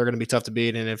like that, they're going to be tough to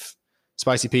beat. And if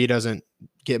Spicy P doesn't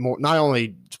get more, not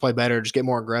only to play better, just get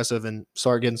more aggressive and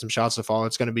start getting some shots to fall,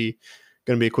 it's going to be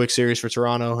a quick series for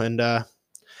Toronto. And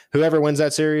whoever wins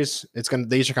that series, the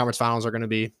Eastern Conference Finals are going to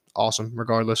be awesome,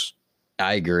 regardless.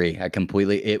 I agree. I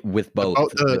completely with both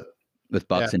with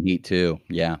Bucks and Heat too.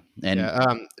 Yeah. And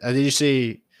did you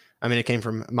see? I mean, it came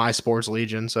from My Sports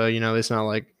Legion, so it's not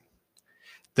like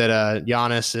that.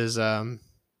 Giannis is.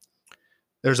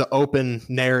 There's an open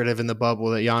narrative in the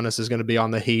bubble that Giannis is going to be on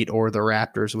the Heat or the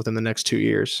Raptors within the next 2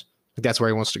 years. That's where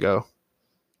he wants to go.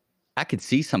 I could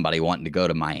see somebody wanting to go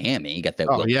to Miami. You got that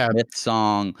Will Smith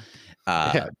song.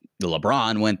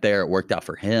 LeBron went there. It worked out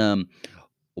for him.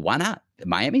 Why not?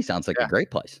 Miami sounds like a great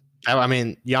place. I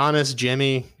mean, Giannis,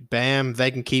 Jimmy, Bam,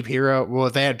 they can keep Hero. Well,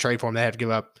 if they had to trade for him, they had to give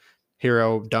up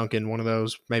Hero, Duncan, one of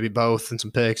those, maybe both, and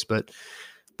some picks. But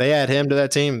they add him to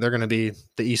that team, they're going to be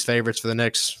the East favorites for the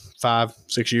next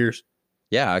 5-6 years.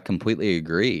 Yeah, I completely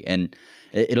agree. And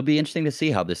it'll be interesting to see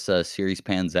how this series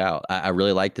pans out. I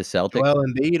really like the Celtics. Well,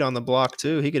 Embiid on the block,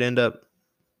 too. He could end up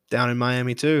down in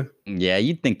Miami, too. Yeah,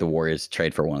 you'd think the Warriors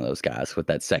trade for one of those guys with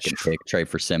that second pick, trade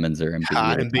for Simmons or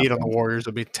Embiid. Embiid on the Warriors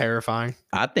would be terrifying.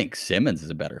 I think Simmons is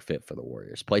a better fit for the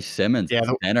Warriors. Play Simmons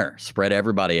center, spread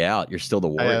everybody out. You're still the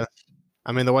Warriors.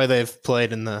 I mean, the way they've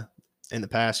played in the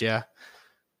past, I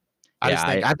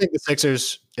think the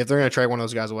Sixers, if they're going to trade one of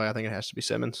those guys away, I think it has to be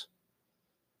Simmons.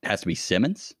 It has to be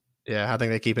Simmons? Yeah, I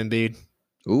think they keep Embiid.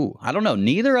 Ooh, I don't know.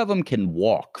 Neither of them can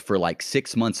walk for like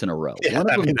 6 months in a row. One of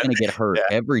them is going to get hurt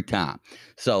every time.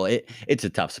 So it's a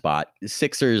tough spot.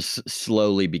 Sixers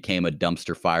slowly became a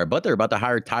dumpster fire, but they're about to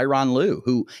hire Tyronn Lue,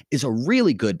 who is a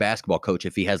really good basketball coach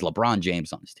if he has LeBron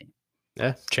James on his team.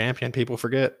 Yeah, champion. People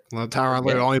forget. Well, Tyronn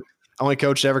Lue, only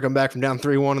coach to ever come back from down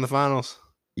 3-1 in the finals.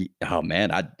 Oh,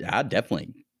 man, I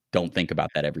definitely don't think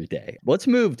about that every day. Let's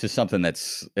move to something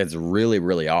that's really,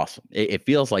 really awesome. It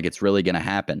feels like it's really going to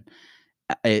happen.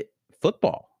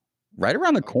 Football right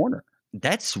around the corner.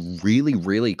 That's really,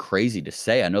 really crazy to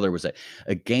say. I know there was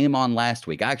a game on last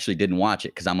week. I actually didn't watch it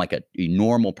because I'm like a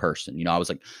normal person. I was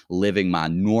like living my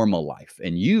normal life.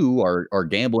 And you are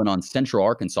gambling on Central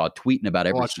Arkansas, tweeting about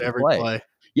every play.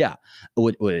 Yeah,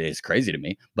 it is crazy to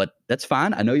me, but that's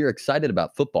fine. I know you're excited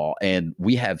about football, and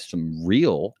we have some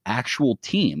real, actual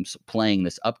teams playing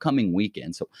this upcoming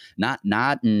weekend. So not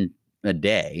in a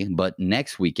day, but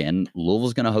next weekend,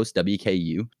 Louisville's going to host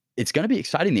WKU. It's going to be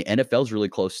exciting. The NFL's really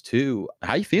close too.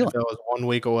 How you feeling? NFL is 1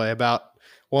 week away. About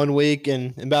 1 week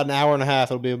and about an hour and a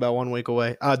half. It'll be about 1 week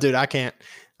away. Dude, I can't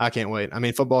wait. I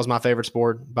mean, football is my favorite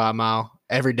sport by a mile.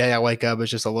 Every day I wake up,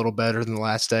 it's just a little better than the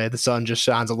last day. The sun just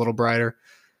shines a little brighter.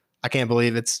 I can't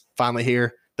believe it's finally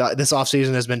here. This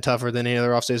offseason has been tougher than any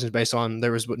other offseasons based on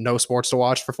there was no sports to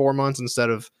watch for 4 months instead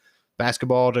of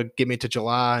basketball to get me to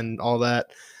July and all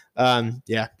that.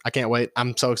 Yeah, I can't wait.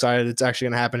 I'm so excited. It's actually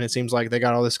going to happen. It seems like they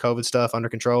got all this COVID stuff under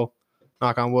control.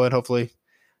 Knock on wood. Hopefully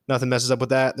nothing messes up with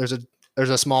that. There's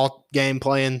a small game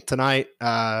playing tonight.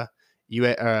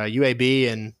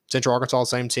 UAB and Central Arkansas,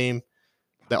 same team.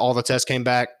 All the tests came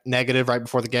back negative right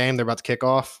before the game. They're about to kick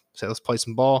off. So let's play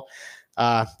some ball.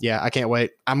 Yeah, I can't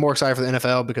wait. I'm more excited for the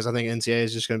NFL because I think NCAA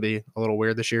is just going to be a little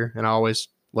weird this year, and I always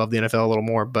love the NFL a little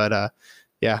more. But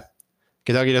yeah,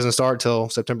 Kentucky doesn't start till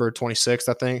September 26th,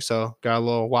 I think. So got a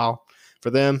little while for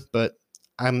them, but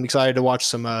I'm excited to watch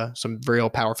some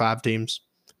real Power 5 teams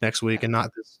next week and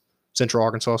not this Central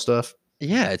Arkansas stuff.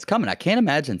 Yeah, it's coming. I can't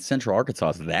imagine Central Arkansas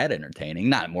is that entertaining.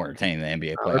 Not more entertaining than the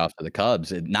NBA playoffs for the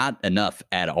Cubs. Not enough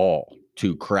at all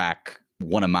to crack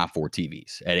one of my 4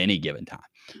 TVs at any given time.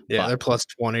 Yeah, they're plus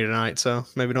 20 tonight, so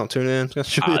maybe don't tune in. It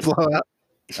should be a blowout.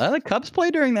 The Cubs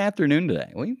play during the afternoon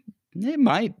today. It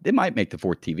might make the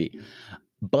fourth TV.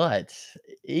 But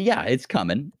yeah, it's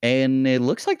coming, and it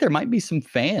looks like there might be some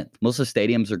fans. Most of the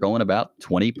stadiums are going about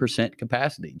 20%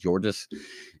 capacity. Georgia's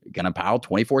going to pile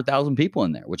 24,000 people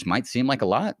in there, which might seem like a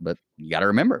lot, but you got to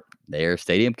remember their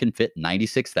stadium can fit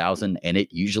 96,000, and it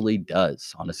usually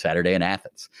does on a Saturday in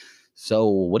Athens. So,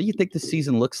 what do you think the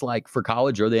season looks like for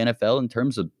college or the NFL in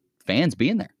terms of fans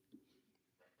being there?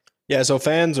 Yeah, so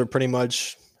fans are pretty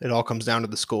much, it all comes down to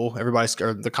the school. Everybody's,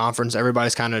 or the conference,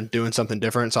 everybody's kind of doing something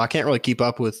different. So I can't really keep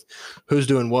up with who's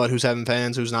doing what, who's having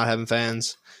fans, who's not having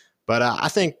fans. But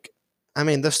I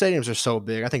mean, the stadiums are so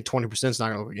big. I think 20% is not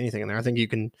going to look anything in there. I think you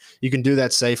can do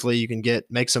that safely. You can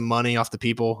make some money off the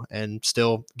people and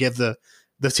still give the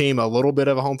team a little bit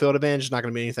of a home field advantage. It's not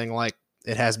going to be anything like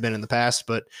it has been in the past,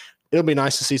 but it'll be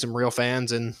nice to see some real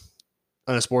fans in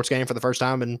a sports game for the first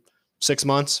time in 6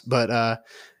 months. But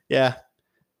yeah,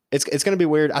 it's going to be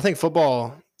weird. I think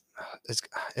football,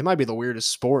 it might be the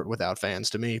weirdest sport without fans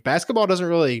to me. Basketball doesn't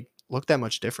really look that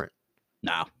much different.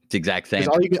 No, it's exact same.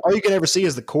 All you can ever see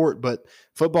is the court, but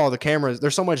football, the cameras,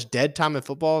 there's so much dead time in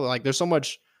football. Like there's so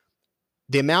much,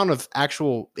 the amount of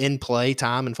actual in play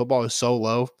time in football is so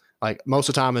low. Like most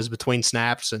of the time is between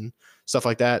snaps and stuff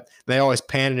like that. They always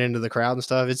pan it into the crowd and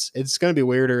stuff. It's going to be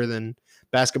weirder than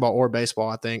basketball or baseball,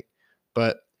 I think.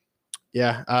 But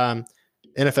yeah,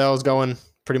 NFL is going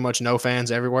pretty much no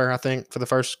fans everywhere, I think, for the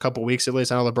first couple weeks at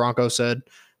least. I know the Broncos said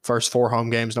first 4 home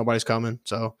games, nobody's coming.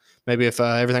 So maybe if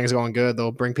everything is going good,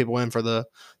 they'll bring people in for the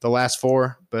last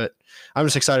 4. But I'm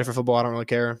just excited for football. I don't really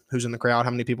care who's in the crowd,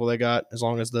 how many people they got, as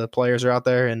long as the players are out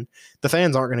there. And the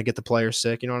fans aren't going to get the players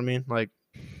sick. You know what I mean? Like,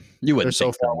 you wouldn't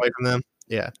they're so far away from them.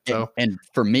 Yeah. So and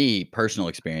for me, personal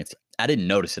experience, I didn't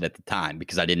notice it at the time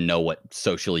because I didn't know what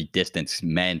socially distance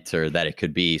meant or that it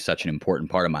could be such an important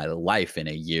part of my life in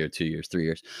a year, 2 years, 3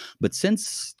 years. But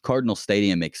since Cardinal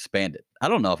Stadium expanded, I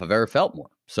don't know if I've ever felt more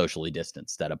socially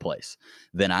distanced at a place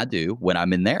than I do when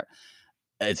I'm in there.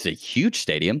 It's a huge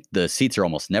stadium. The seats are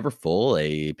almost never full.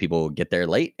 People get there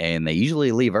late and they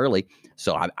usually leave early.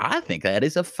 So I think that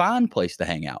is a fun place to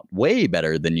hang out. Way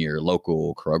better than your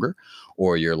local Kroger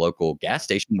or your local gas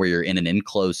station where you're in an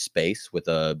enclosed space with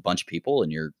a bunch of people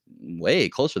and you're way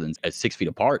closer than 6 feet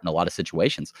apart in a lot of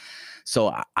situations.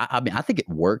 So I mean, I think it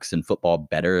works in football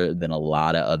better than a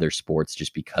lot of other sports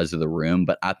just because of the room.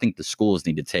 But I think the schools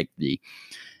need to take the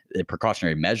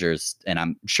precautionary measures, and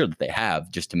I'm sure that they have,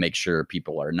 just to make sure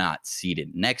people are not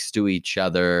seated next to each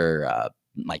other.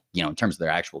 Like, in terms of their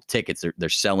actual tickets, they're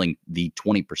selling the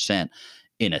 20%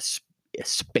 in a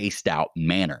spaced out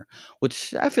manner,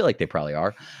 which I feel like they probably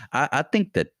are. I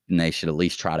think that they should at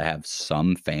least try to have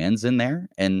some fans in there.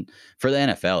 And for the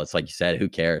NFL, it's like you said, who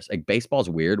cares? Like baseball's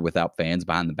weird without fans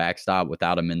behind the backstop,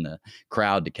 without them in the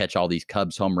crowd to catch all these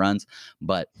Cubs home runs.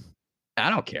 But I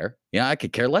don't care. I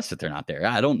could care less if they're not there.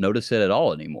 I don't notice it at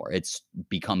all anymore. It's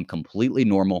become completely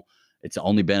normal. It's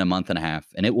only been a month and a half,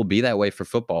 and it will be that way for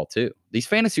football too. These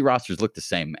fantasy rosters look the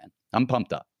same, man. I'm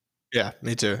pumped up. Yeah,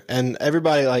 me too. And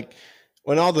everybody, like,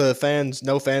 when all the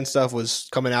no fan stuff was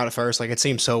coming out at first, like, it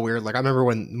seemed so weird. Like, I remember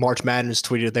when March Madness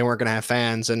tweeted they weren't going to have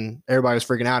fans, and everybody was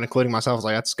freaking out, including myself. I was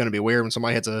like, that's going to be weird when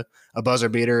somebody hits a buzzer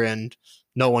beater and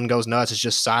no one goes nuts. It's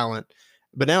just silent.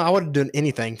 But now I would have done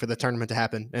anything for the tournament to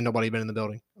happen and nobody been in the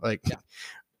building. Like, yeah.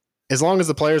 As long as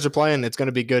the players are playing, it's going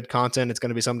to be good content. It's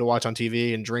going to be something to watch on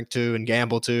TV and drink to and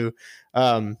gamble to.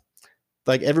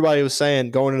 Like everybody was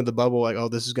saying going into the bubble, like, oh,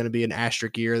 this is going to be an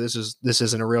asterisk year. This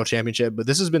isn't a real championship, but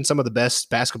this has been some of the best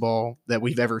basketball that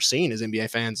we've ever seen as NBA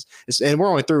fans. And we're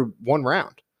only through one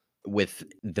round. With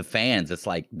the fans, it's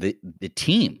like the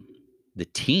team. The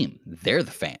team, they're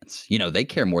the fans. They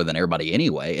care more than everybody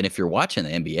anyway. And if you're watching the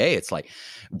NBA, it's like,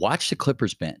 watch the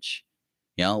Clippers bench.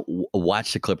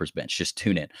 Watch the Clippers bench. Just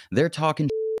tune in. They're talking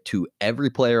to every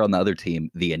player on the other team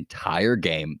the entire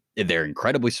game. They're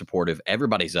incredibly supportive.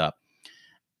 Everybody's up.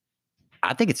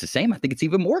 I think it's the same. I think it's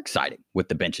even more exciting with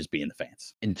the benches being the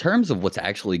fans. In terms of what's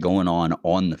actually going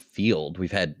on the field,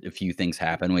 we've had a few things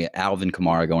happen. We had Alvin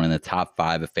Kamara going in the top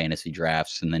 5 of fantasy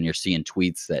drafts, and then you're seeing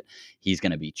tweets that he's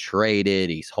going to be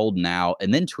traded, he's holding out,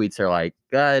 and then tweets are like,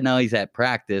 no, he's at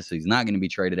practice, he's not going to be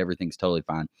traded, everything's totally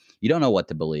fine. You don't know what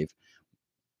to believe.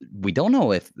 We don't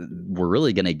know if we're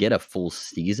really going to get a full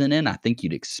season in. I think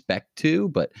you'd expect to,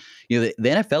 but the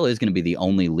NFL is going to be the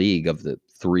only league of the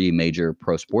 3 major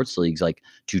pro sports leagues like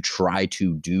to try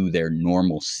to do their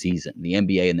normal season. The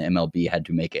NBA and the MLB had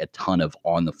to make a ton of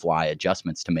on-the-fly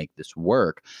adjustments to make this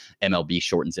work. MLB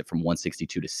shortens it from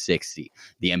 162 to 60.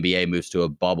 The NBA moves to a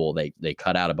bubble. They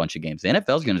cut out a bunch of games. The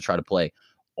NFL is going to try to play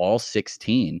all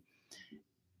 16.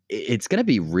 it's going to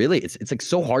be really it's like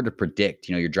so hard to predict.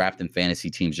 You're drafting fantasy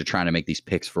teams, you're trying to make these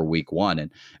picks for week 1,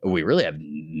 and we really have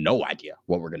no idea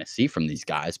what we're going to see from these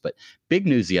guys. But big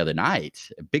news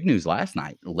big news last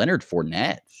night, Leonard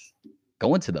Fournette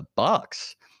going to the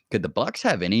Bucks. Could the Bucks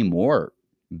have any more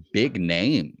big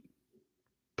name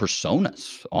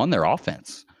personas on their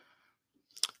offense?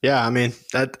 Yeah, I mean,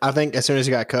 I think as soon as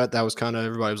he got cut, that was kind of,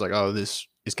 everybody was like, oh, this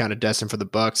is kind of destined for the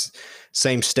Bucks.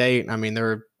 Same state. I mean,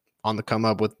 they're on the come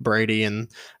up with Brady and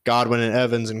Godwin and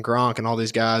Evans and Gronk and all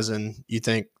these guys, and you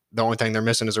think the only thing they're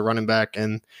missing is a running back.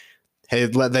 And hey,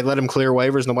 they let him clear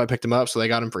waivers. Nobody picked him up, so they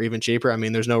got him for even cheaper. I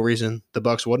mean, there's no reason the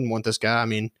Bucks wouldn't want this guy. I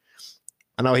mean,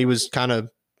 I know he was kind of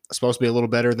supposed to be a little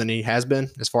better than he has been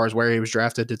as far as where he was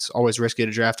drafted. It's always risky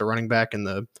to draft a running back in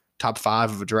the top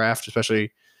 5 of a draft,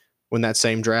 especially when that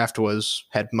same draft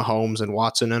had Mahomes and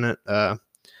Watson in it.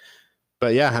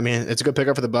 But yeah, I mean, it's a good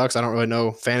pickup for the Bucks. I don't really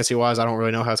know fantasy wise. I don't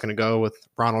really know how it's going to go with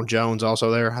Ronald Jones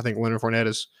also there. I think Leonard Fournette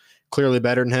is clearly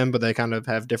better than him, but they kind of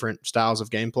have different styles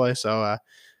of gameplay. So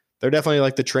they're definitely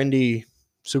like the trendy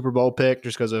Super Bowl pick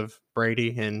just because of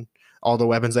Brady and all the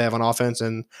weapons they have on offense.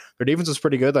 And their defense was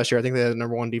pretty good last year. I think they had the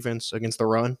number 1 defense against the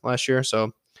run last year.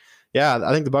 So yeah,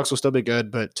 I think the Bucks will still be good,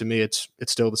 but to me, it's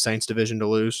still the Saints division to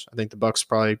lose. I think the Bucks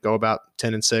probably go about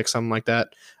 10-6, something like that.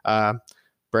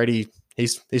 Brady,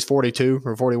 he's 42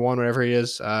 or 41, whatever he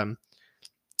is.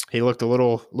 He looked a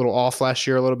little off last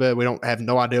year, a little bit. We don't have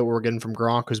no idea what we're getting from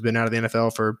Gronk, who's been out of the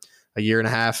NFL for a year and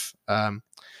a half.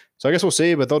 So I guess we'll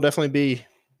see, but they'll definitely be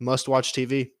must-watch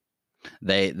TV.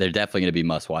 They're definitely going to be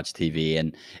must-watch TV,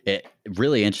 and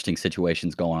really interesting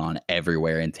situations going on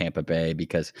everywhere in Tampa Bay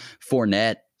because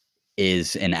Fournette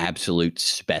is an absolute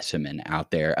specimen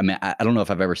out there. I mean, I don't know if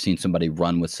I've ever seen somebody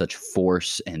run with such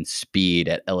force and speed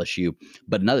at LSU.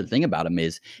 But another thing about him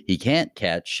is he can't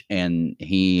catch, and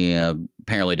he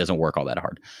apparently doesn't work all that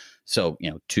hard. So,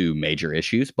 2 major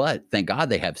issues. But thank God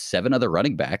they have 7 other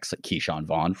running backs, like Keyshawn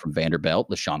Vaughn from Vanderbilt,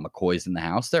 LaShawn McCoy's in the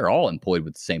house. They're all employed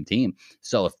with the same team.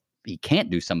 So if he can't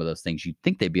do some of those things, you'd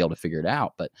think they'd be able to figure it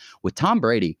out. But with Tom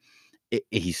Brady,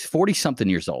 he's 40-something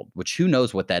years old, which who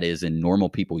knows what that is in normal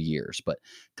people years. But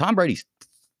Tom Brady's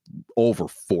over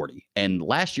 40. And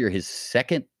last year, his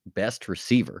second best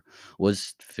receiver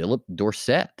was Philip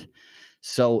Dorsett.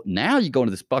 So now you go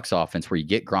into this Bucs offense where you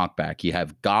get Gronk back. You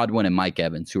have Godwin and Mike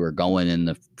Evans who are going in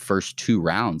the first 2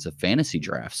 rounds of fantasy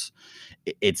drafts.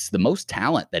 It's the most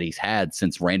talent that he's had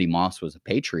since Randy Moss was a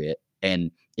Patriot. And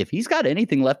if he's got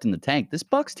anything left in the tank, this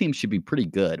Bucs team should be pretty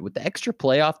good. With the extra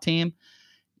playoff team,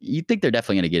 you think they're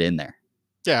definitely going to get in there.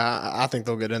 Yeah, I think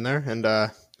they'll get in there. And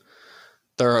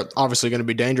they're obviously going to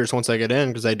be dangerous once they get in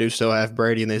because they do still have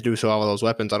Brady and they do still have all those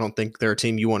weapons. I don't think they're a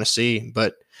team you want to see.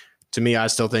 But to me, I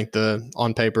still think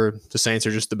on paper, the Saints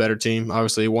are just the better team.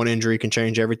 Obviously, one injury can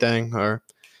change everything, or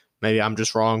maybe I'm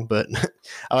just wrong. But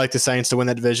I like the Saints to win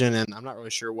that division, and I'm not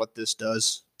really sure what this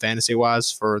does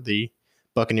fantasy-wise for the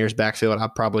Buccaneers backfield. I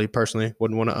probably personally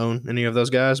wouldn't want to own any of those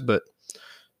guys, but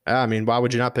I mean, why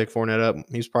would you not pick Fournette up?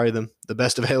 He's probably the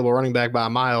best available running back by a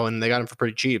mile, and they got him for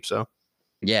pretty cheap. So,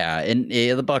 yeah, and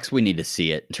the Bucs, we need to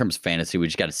see it in terms of fantasy. We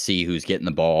just got to see who's getting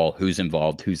the ball, who's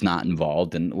involved, who's not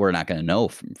involved, and we're not going to know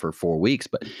for 4 weeks.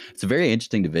 But it's a very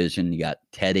interesting division. You got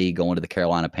Teddy going to the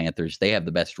Carolina Panthers. They have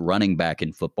the best running back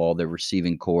in football. Their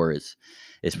receiving core is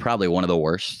probably one of the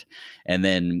worst. And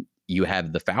then you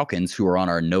have the Falcons, who are on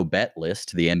our no bet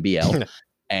list, the NBL.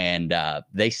 And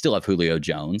they still have Julio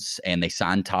Jones, and they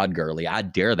signed Todd Gurley. I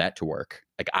dare that to work.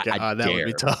 Like I that dare. would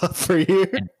be tough for you.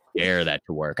 I dare that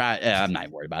to work. I'm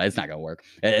not worried about it. It's not going to work.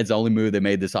 It's the only move they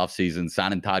made this offseason.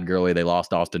 Signing Todd Gurley, they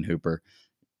lost Austin Hooper.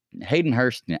 Hayden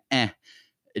Hurst,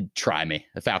 try me.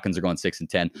 The Falcons are going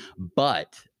 6-10,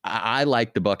 but I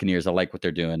like the Buccaneers. I like what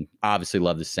they're doing. Obviously,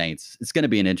 love the Saints. It's going to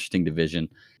be an interesting division.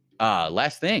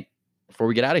 Last thing before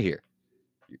we get out of here,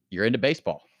 you're into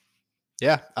baseball.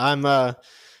 Yeah, I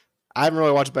haven't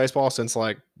really watched baseball since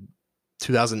like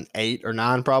 2008 or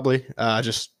 9, probably.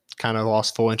 Just kind of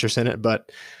lost full interest in it,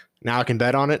 but now I can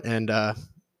bet on it, and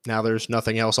now there's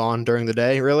nothing else on during the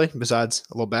day really besides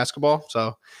a little basketball.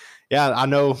 So, yeah, I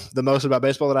know the most about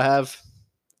baseball that I have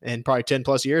in probably 10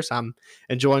 plus years. I'm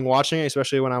enjoying watching it,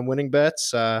 especially when I'm winning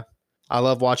bets. I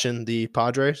love watching the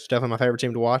Padres. It's definitely my favorite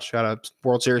team to watch. Got a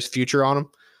World Series future on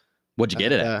them. What'd you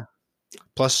get it at?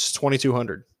 Plus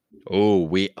 2,200. Oh,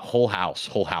 whole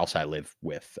house I live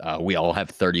with. We all have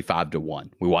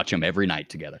 35-1. We watch them every night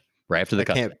together, right after the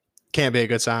cut. Can't be a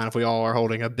good sign if we all are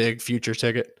holding a big future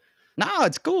ticket. No,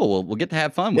 it's cool. We'll get to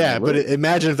have fun with it. Yeah, but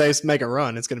imagine if they make a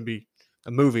run. It's going to be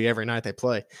a movie every night they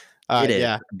play. It is.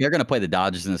 Yeah. They're going to play the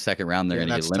Dodgers in the second round. They're going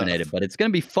to get eliminated, but it's going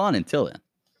to be fun until then.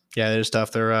 Yeah, it is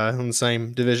tough. They're in the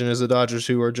same division as the Dodgers,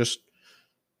 who are just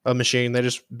a machine. They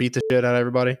just beat the shit out of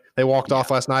everybody. They walked Yeah.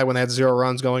 off last night when they had 0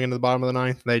 runs going into the bottom of the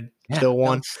ninth. They still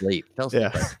won. Fell asleep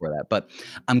right before that. But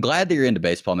I'm glad that you're into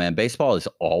baseball, man. Baseball is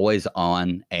always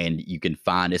on, and you can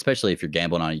find, especially if you're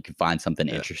gambling on it, you can find something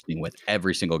interesting with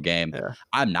every single game. Yeah.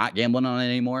 I'm not gambling on it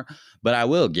anymore, but I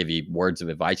will give you words of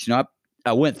advice.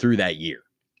 I went through that year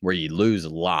where you lose a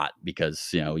lot because,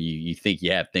 you think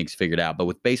you have things figured out. But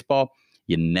with baseball,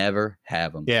 you never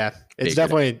have them. Yeah, it's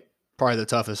definitely probably the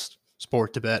toughest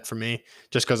sport to bet for me,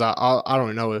 just because I don't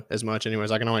really know as much.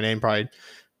 Anyways, I can only name probably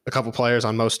a couple players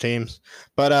on most teams.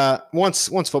 But once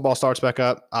football starts back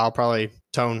up, I'll probably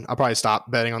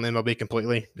stop betting on the MLB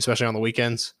completely, especially on the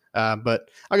weekends. But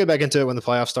I'll get back into it when the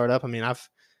playoffs start up. I mean,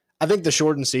 I think the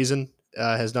shortened season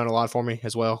has done a lot for me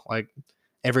as well. Like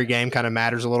every game kind of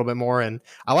matters a little bit more, and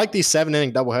I like these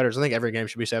 7-inning doubleheaders. I think every game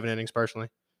should be 7 innings personally.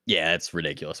 Yeah, it's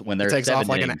ridiculous when they're takes off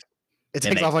like an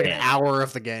hour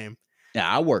of the game. Yeah,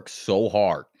 I work so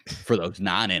hard for those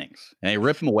 9 innings, and they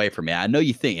rip them away from me. I know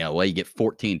you think, you get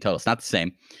 14 total. It's not the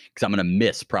same because I'm going to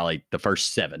miss probably the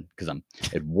first 7 because I'm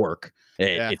at work.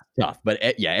 It's tough. But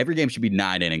every game should be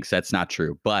 9 innings. That's not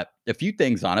true. But a few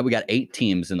things on it. We got 8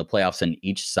 teams in the playoffs on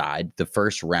each side. The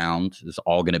first round is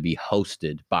all going to be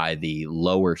hosted by the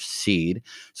lower seed.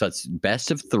 So it's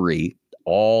best of 3.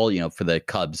 All, for the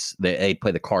Cubs, they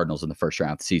play the Cardinals in the first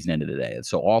round. The season ended today.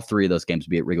 So all 3 of those games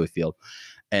will be at Wrigley Field.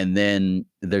 And then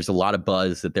there's a lot of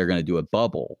buzz that they're going to do a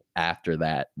bubble after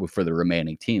that for the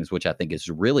remaining teams, which I think is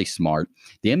really smart.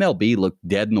 The MLB looked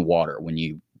dead in the water when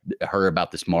you heard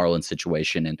about this Marlins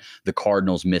situation, and the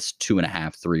Cardinals missed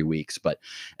 2.5, 3 weeks. But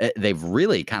they've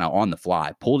really kind of on the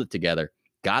fly pulled it together,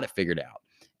 got it figured out.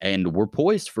 And we're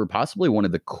poised for possibly one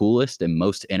of the coolest and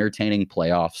most entertaining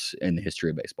playoffs in the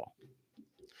history of baseball.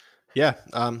 Yeah,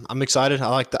 I'm excited. I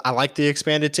like the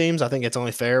expanded teams. I think it's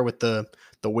only fair with the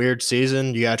weird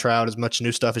season. You got to try out as much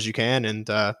new stuff as you can, and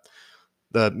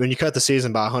when you cut the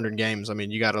season by 100 games, I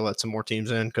mean, you got to let some more teams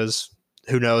in because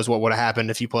who knows what would have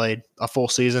happened if you played a full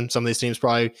season. Some of these teams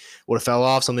probably would have fell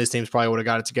off. Some of these teams probably would have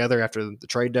got it together after the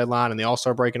trade deadline and the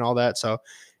All-Star break and all that. So,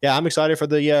 yeah, I'm excited for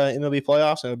the MLB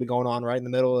playoffs, and it'll be going on right in the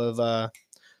middle of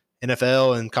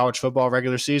NFL and college football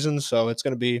regular seasons. So it's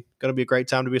going to be a great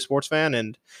time to be a sports fan.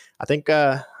 And I think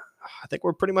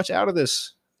we're pretty much out of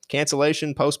this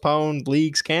cancellation, postponed,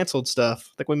 leagues canceled stuff.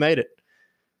 I think we made it.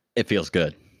 It feels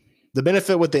good. The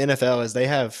benefit with the NFL is they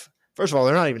have, first of all,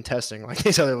 they're not even testing like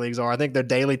these other leagues are. I think their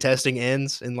daily testing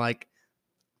ends in like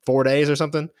 4 days or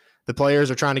something. The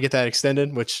players are trying to get that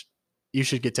extended, which you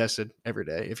should get tested every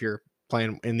day if you're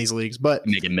playing in these leagues. But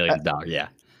making millions of dollars, yeah.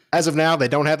 As of now, they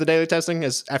don't have the daily testing.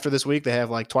 As after this week, they have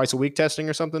like twice a week testing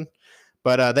or something.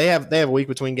 But they have a week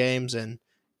between games, and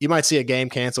you might see a game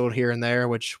canceled here and there,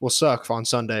 which will suck on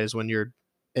Sundays when and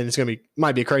it's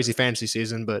might be a crazy fantasy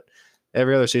season, but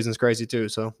every other season is crazy too.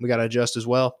 So we got to adjust as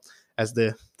well as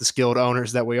the skilled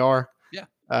owners that we are. Yeah.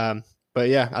 But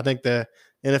yeah, I think the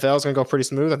NFL is going to go pretty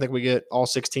smooth. I think we get all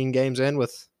 16 games in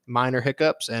with minor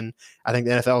hiccups, and I think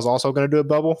the NFL is also going to do a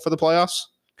bubble for the playoffs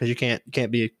because you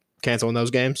can't be canceling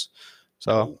those games.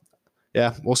 So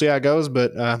yeah, we'll see how it goes.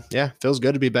 But feels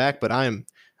good to be back. But I am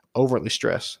overly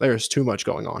stressed. There's too much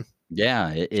going on.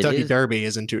 Yeah, Kentucky Derby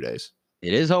is in 2 days.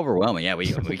 It is overwhelming. Yeah, we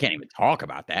can't even talk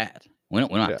about that. We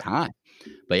don't have time.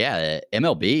 But yeah,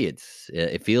 MLB,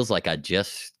 it feels like I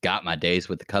just got my days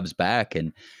with the Cubs back,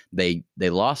 and they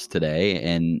lost today,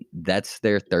 and that's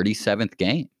their 37th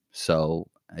game. So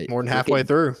more than halfway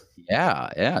through.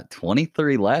 Yeah,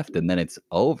 23 left, and then it's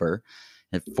over.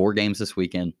 And 4 games this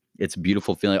weekend. It's a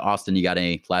beautiful feeling. Austin, you got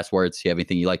any last words? You have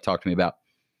anything you like to talk to me about?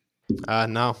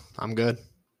 No, I'm good.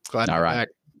 Glad to be back.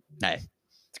 Hey,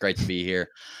 it's great to be here.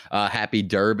 Happy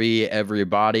Derby,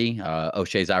 everybody.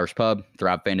 O'Shea's Irish Pub,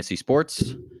 Thrive Fantasy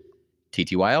Sports,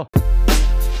 TTYL.